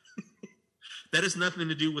not... that has nothing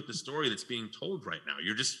to do with the story that's being told right now.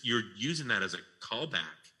 You're using that as a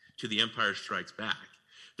callback to The Empire Strikes Back.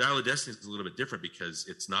 Dial of Destiny is a little bit different because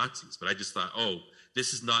it's Nazis, but I just thought,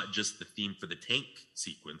 this is not just the theme for the tank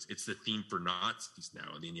sequence, it's the theme for Nazis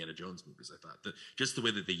now in the Indiana Jones movies. I thought just the way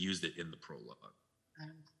that they used it in the prologue.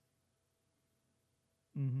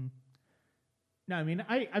 Mm-hmm. No, I mean,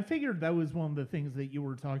 I figured that was one of the things that you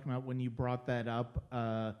were talking about when you brought that up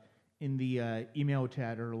in the email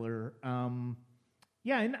chat earlier.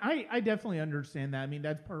 Yeah, and I definitely understand that. I mean,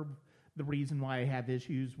 that's part of the reason why I have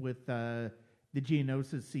issues with the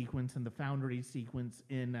Geonosis sequence and the Foundry sequence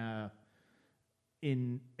in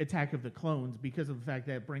Attack of the Clones, because of the fact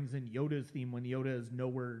that it brings in Yoda's theme when Yoda is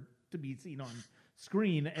nowhere to be seen on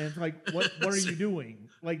screen, and it's like, what are you doing?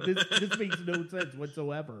 Like, this makes no sense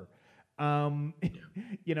whatsoever. I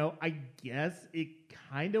guess it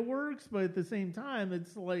kind of works, but at the same time,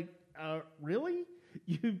 it's like, really?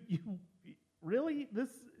 You really?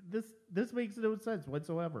 This makes no sense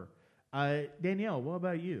whatsoever. Danielle, what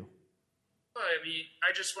about you? I mean,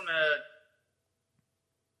 I just want to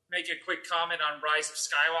make a quick comment on Rise of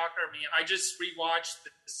Skywalker. I mean, I just rewatched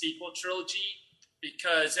the sequel trilogy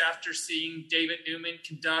because after seeing David Newman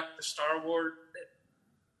conduct the Star Wars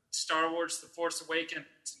The Force Awakens in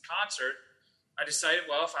concert, I decided,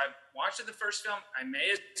 well, if I'm watching the first film, I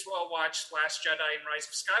may as well watch Last Jedi and Rise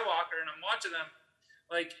of Skywalker, and I'm watching them.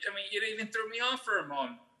 Like, I mean, it even threw me off for a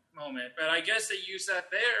moment, but I guess they used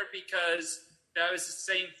that there because that was the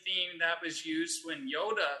same theme that was used when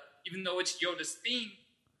Yoda, even though it's Yoda's theme,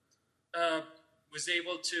 was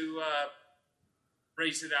able to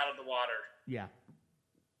raise it out of the water. Yeah.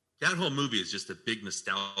 That whole movie is just a big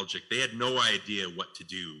nostalgic. They had no idea what to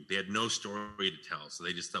do. They had no story to tell. So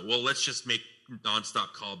they just thought, well, let's just make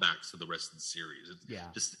nonstop callbacks to the rest of the series.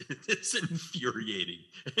 It's infuriating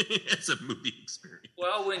as a movie experience.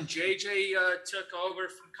 Well, when JJ took over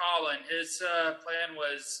from Colin, his plan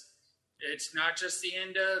was, it's not just the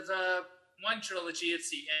end of one trilogy,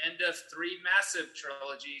 it's the end of 3 massive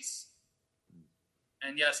trilogies.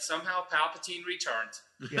 And yes, somehow Palpatine returned.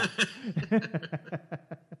 Yeah.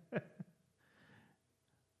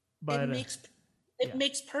 But, it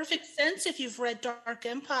makes perfect sense if you've read Dark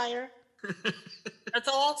Empire. That's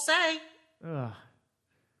all I'll say.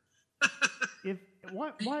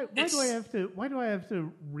 Why do I have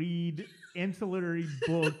to read ancillary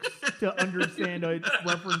books to understand a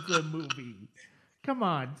reference to a movie? Come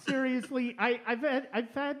on, seriously. I've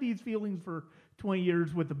had these feelings for 20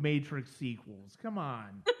 years with the Matrix sequels. Come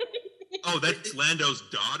on. Oh, that's Lando's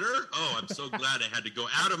daughter? Oh, I'm so glad I had to go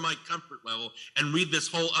out of my comfort level and read this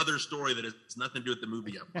whole other story that has nothing to do with the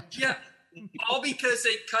movie I'm watching. Yeah, all because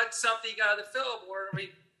they cut something out of the film where, I mean,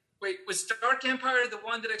 Wait, was Dark Empire the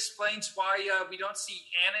one that explains why we don't see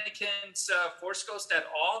Anakin's Force Ghost at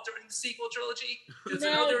all during the sequel trilogy? Because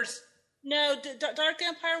I know there's... No, Dark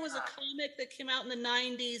Empire was a comic that came out in the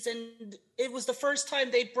 90s, and it was the first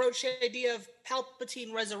time they broached the idea of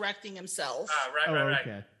Palpatine resurrecting himself. Right.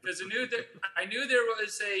 Okay. Because I knew there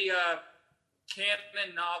was a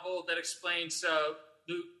canon novel that explains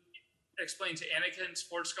Anakin's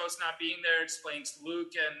Force Ghost not being there, explains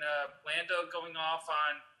Luke and Lando going off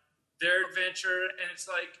on their adventure, and it's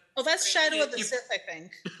like... Oh, that's Shadow of the Sith, I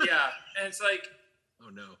think. Yeah, and it's like... Oh,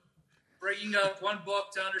 no. Breaking up one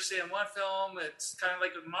book to understand one film. It's kind of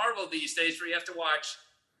like with Marvel these days, where you have to watch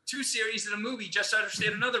 2 series in a movie just to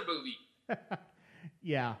understand another movie.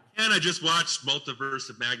 Yeah. And I just watched Multiverse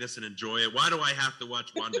of Madness and enjoy it. Why do I have to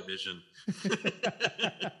watch WandaVision?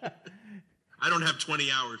 I don't have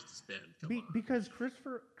 20 hours to spend. Because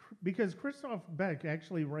Christoph Beck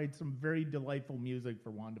actually writes some very delightful music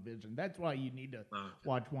for WandaVision. That's why you need to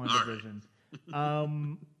watch WandaVision.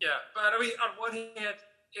 Yeah, but I mean, on one hand,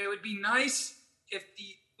 it would be nice if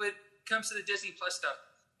when it comes to the Disney Plus stuff,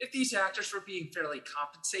 if these actors were being fairly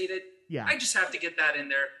compensated. Yeah. I just have to get that in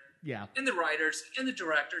there. Yeah. And the writers, and the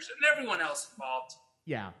directors, and everyone else involved.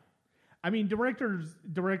 Yeah. I mean, directors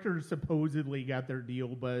supposedly got their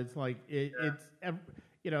deal, but it's like it's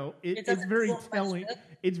very telling.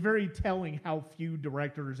 It's very telling how few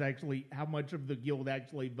directors actually, how much of the guild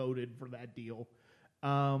actually voted for that deal.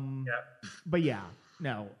 But yeah,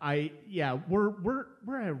 no,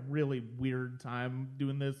 we're at a really weird time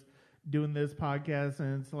doing this podcast,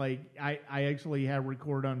 and it's like I actually had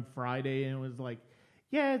record on Friday, and it was like,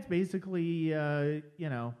 yeah, it's basically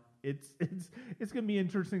it's gonna be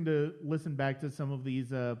interesting to listen back to some of these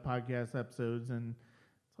podcast episodes, and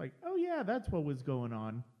it's like, oh yeah, that's what was going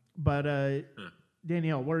on. But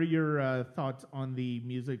Danielle, what are your thoughts on the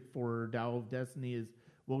music for Dial of Destiny as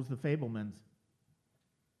well as the Fabelmans?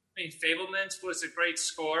 I mean, Fabelmans was a great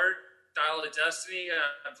score. Dial of Destiny,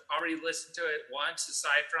 I've already listened to it once,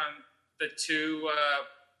 aside from the 2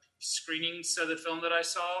 screenings of the film that I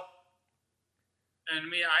saw. And I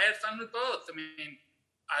mean, I had fun with both. I mean,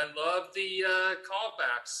 I love the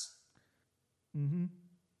callbacks. Mm-hmm.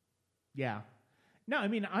 Yeah. No, I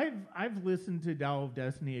mean, I've listened to Dial of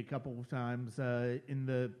Destiny a couple of times in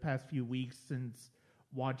the past few weeks since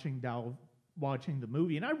watching the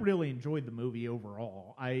movie, and I really enjoyed the movie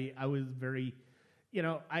overall. I was very,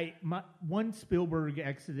 once Spielberg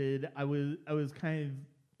exited, I was kind of,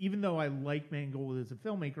 even though I like Mangold as a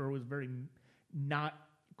filmmaker, I was very not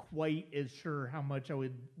quite as sure how much I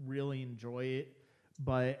would really enjoy it.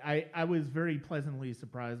 But I was very pleasantly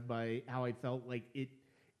surprised by how I felt like it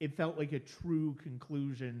felt like a true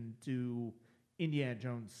conclusion to Indiana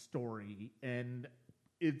Jones' story, and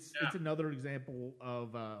it's another example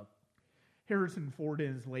of Harrison Ford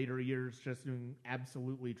in his later years just doing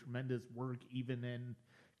absolutely tremendous work, even in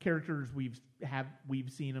characters we've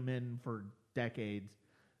seen him in for decades.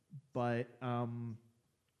 But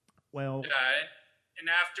well, and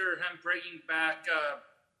after him bringing back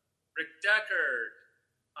Rick Deckard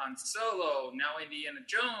on Solo, now Indiana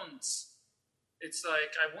Jones, it's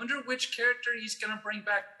like, I wonder which character he's going to bring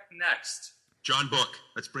back next. John Book.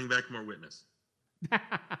 Let's bring back more Witness.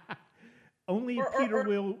 Only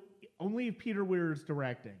if Peter Weir is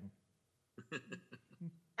directing.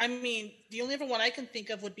 I mean, the only other one I can think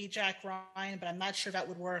of would be Jack Ryan, but I'm not sure that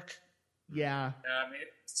would work. Yeah. I mean,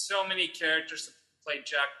 so many characters that play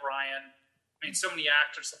Jack Ryan. I mean, so many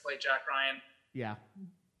actors that play Jack Ryan. Yeah.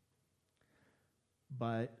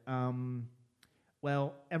 But,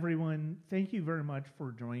 well, everyone, thank you very much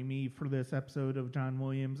for joining me for this episode of John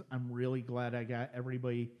Williams. I'm really glad I got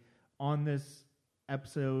everybody on this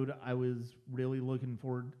episode. I've been really looking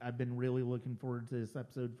forward to this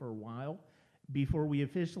episode for a while. Before we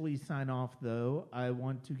officially sign off, though, I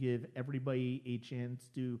want to give everybody a chance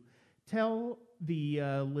to tell the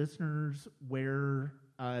listeners where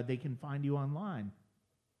they can find you online.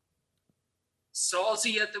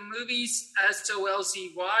 Solzy at the Movies,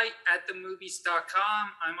 SOLZY at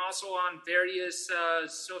themovies.com. I'm also on various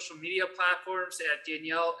social media platforms at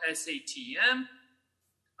Danielle SATM,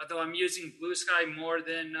 although I'm using Blue Sky more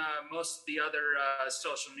than most of the other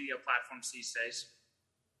social media platforms these days.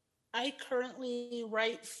 I currently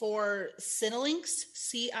write for Cinelinx,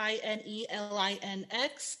 CINELINX,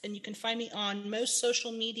 and you can find me on most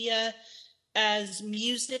social media as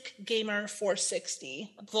Music Gamer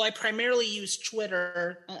 460, though I primarily use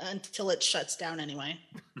Twitter until it shuts down anyway.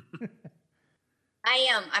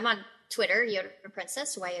 I'm on Twitter, Yoda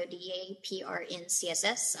Princess,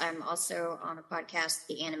 YODAPRNCSS. I'm also on a podcast,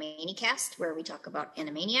 the Animaniacast, where we talk about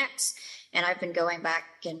Animaniacs. And I've been going back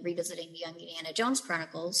and revisiting the Young Indiana Jones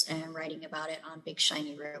Chronicles and writing about it on Big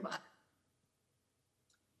Shiny Robot.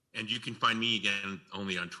 And you can find me again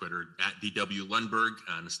only on Twitter at DW Lundberg,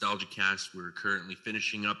 Nostalgia Cast. We're currently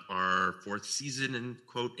finishing up our 4th season, in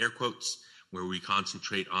quote, air quotes, where we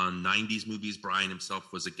concentrate on 90s movies. Brian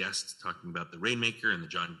himself was a guest talking about the Rainmaker and the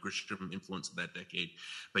John Grisham influence of that decade.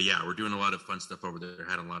 But yeah, we're doing a lot of fun stuff over there.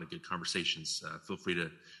 Had a lot of good conversations. Feel free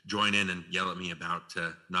to join in and yell at me about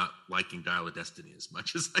not liking Dial of Destiny as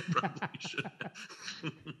much as I probably should.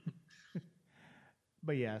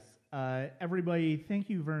 But yes, everybody, thank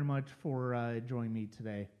you very much for joining me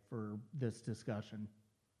today for this discussion.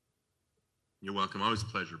 You're welcome. Always a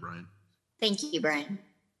pleasure, Brian. Thank you, Brian.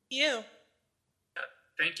 You.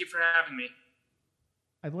 Thank you for having me.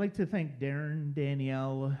 I'd like to thank Darren,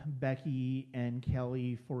 Danielle, Becky, and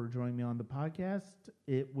Kelly for joining me on the podcast.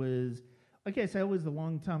 It was, like I said, it was a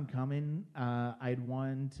long time coming. I'd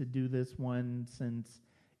wanted to do this one since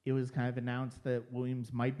it was kind of announced that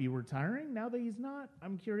Williams might be retiring. Now that he's not,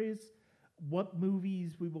 I'm curious what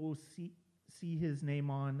movies we will see his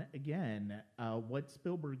name on again. What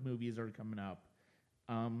Spielberg movies are coming up?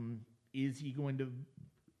 Is he going to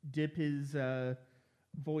dip his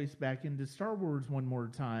voice back into Star Wars one more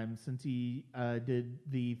time, since he did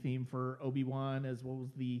the theme for Obi-Wan as well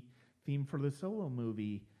as the theme for the Solo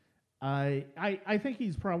movie? I think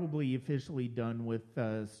he's probably officially done with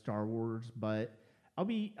Star Wars, but I'll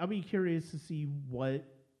be curious to see what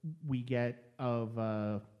we get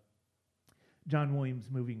of John Williams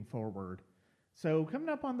moving forward. So coming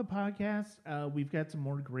up on the podcast, we've got some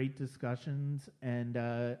more great discussions, and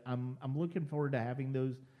I'm looking forward to having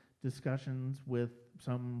those discussions with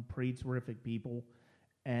some pretty terrific people.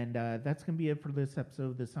 And that's going to be it for this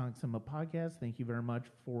episode of the Sonic Cinema Podcast. Thank you very much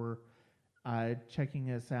for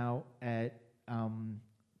checking us out at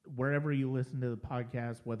wherever you listen to the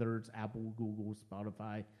podcast, whether it's Apple, Google,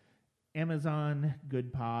 Spotify, Amazon,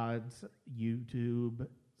 Good Pods, YouTube.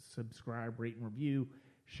 Subscribe, rate, and review.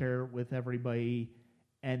 Share it with everybody.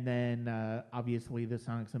 And then, obviously, the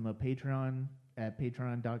Sonic Cinema Patreon at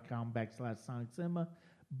patreon.com/Sonic Cinema.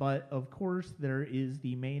 But, of course, there is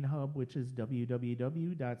the main hub, which is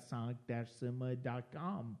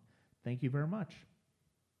www.sonic-cinema.com. Thank you very much.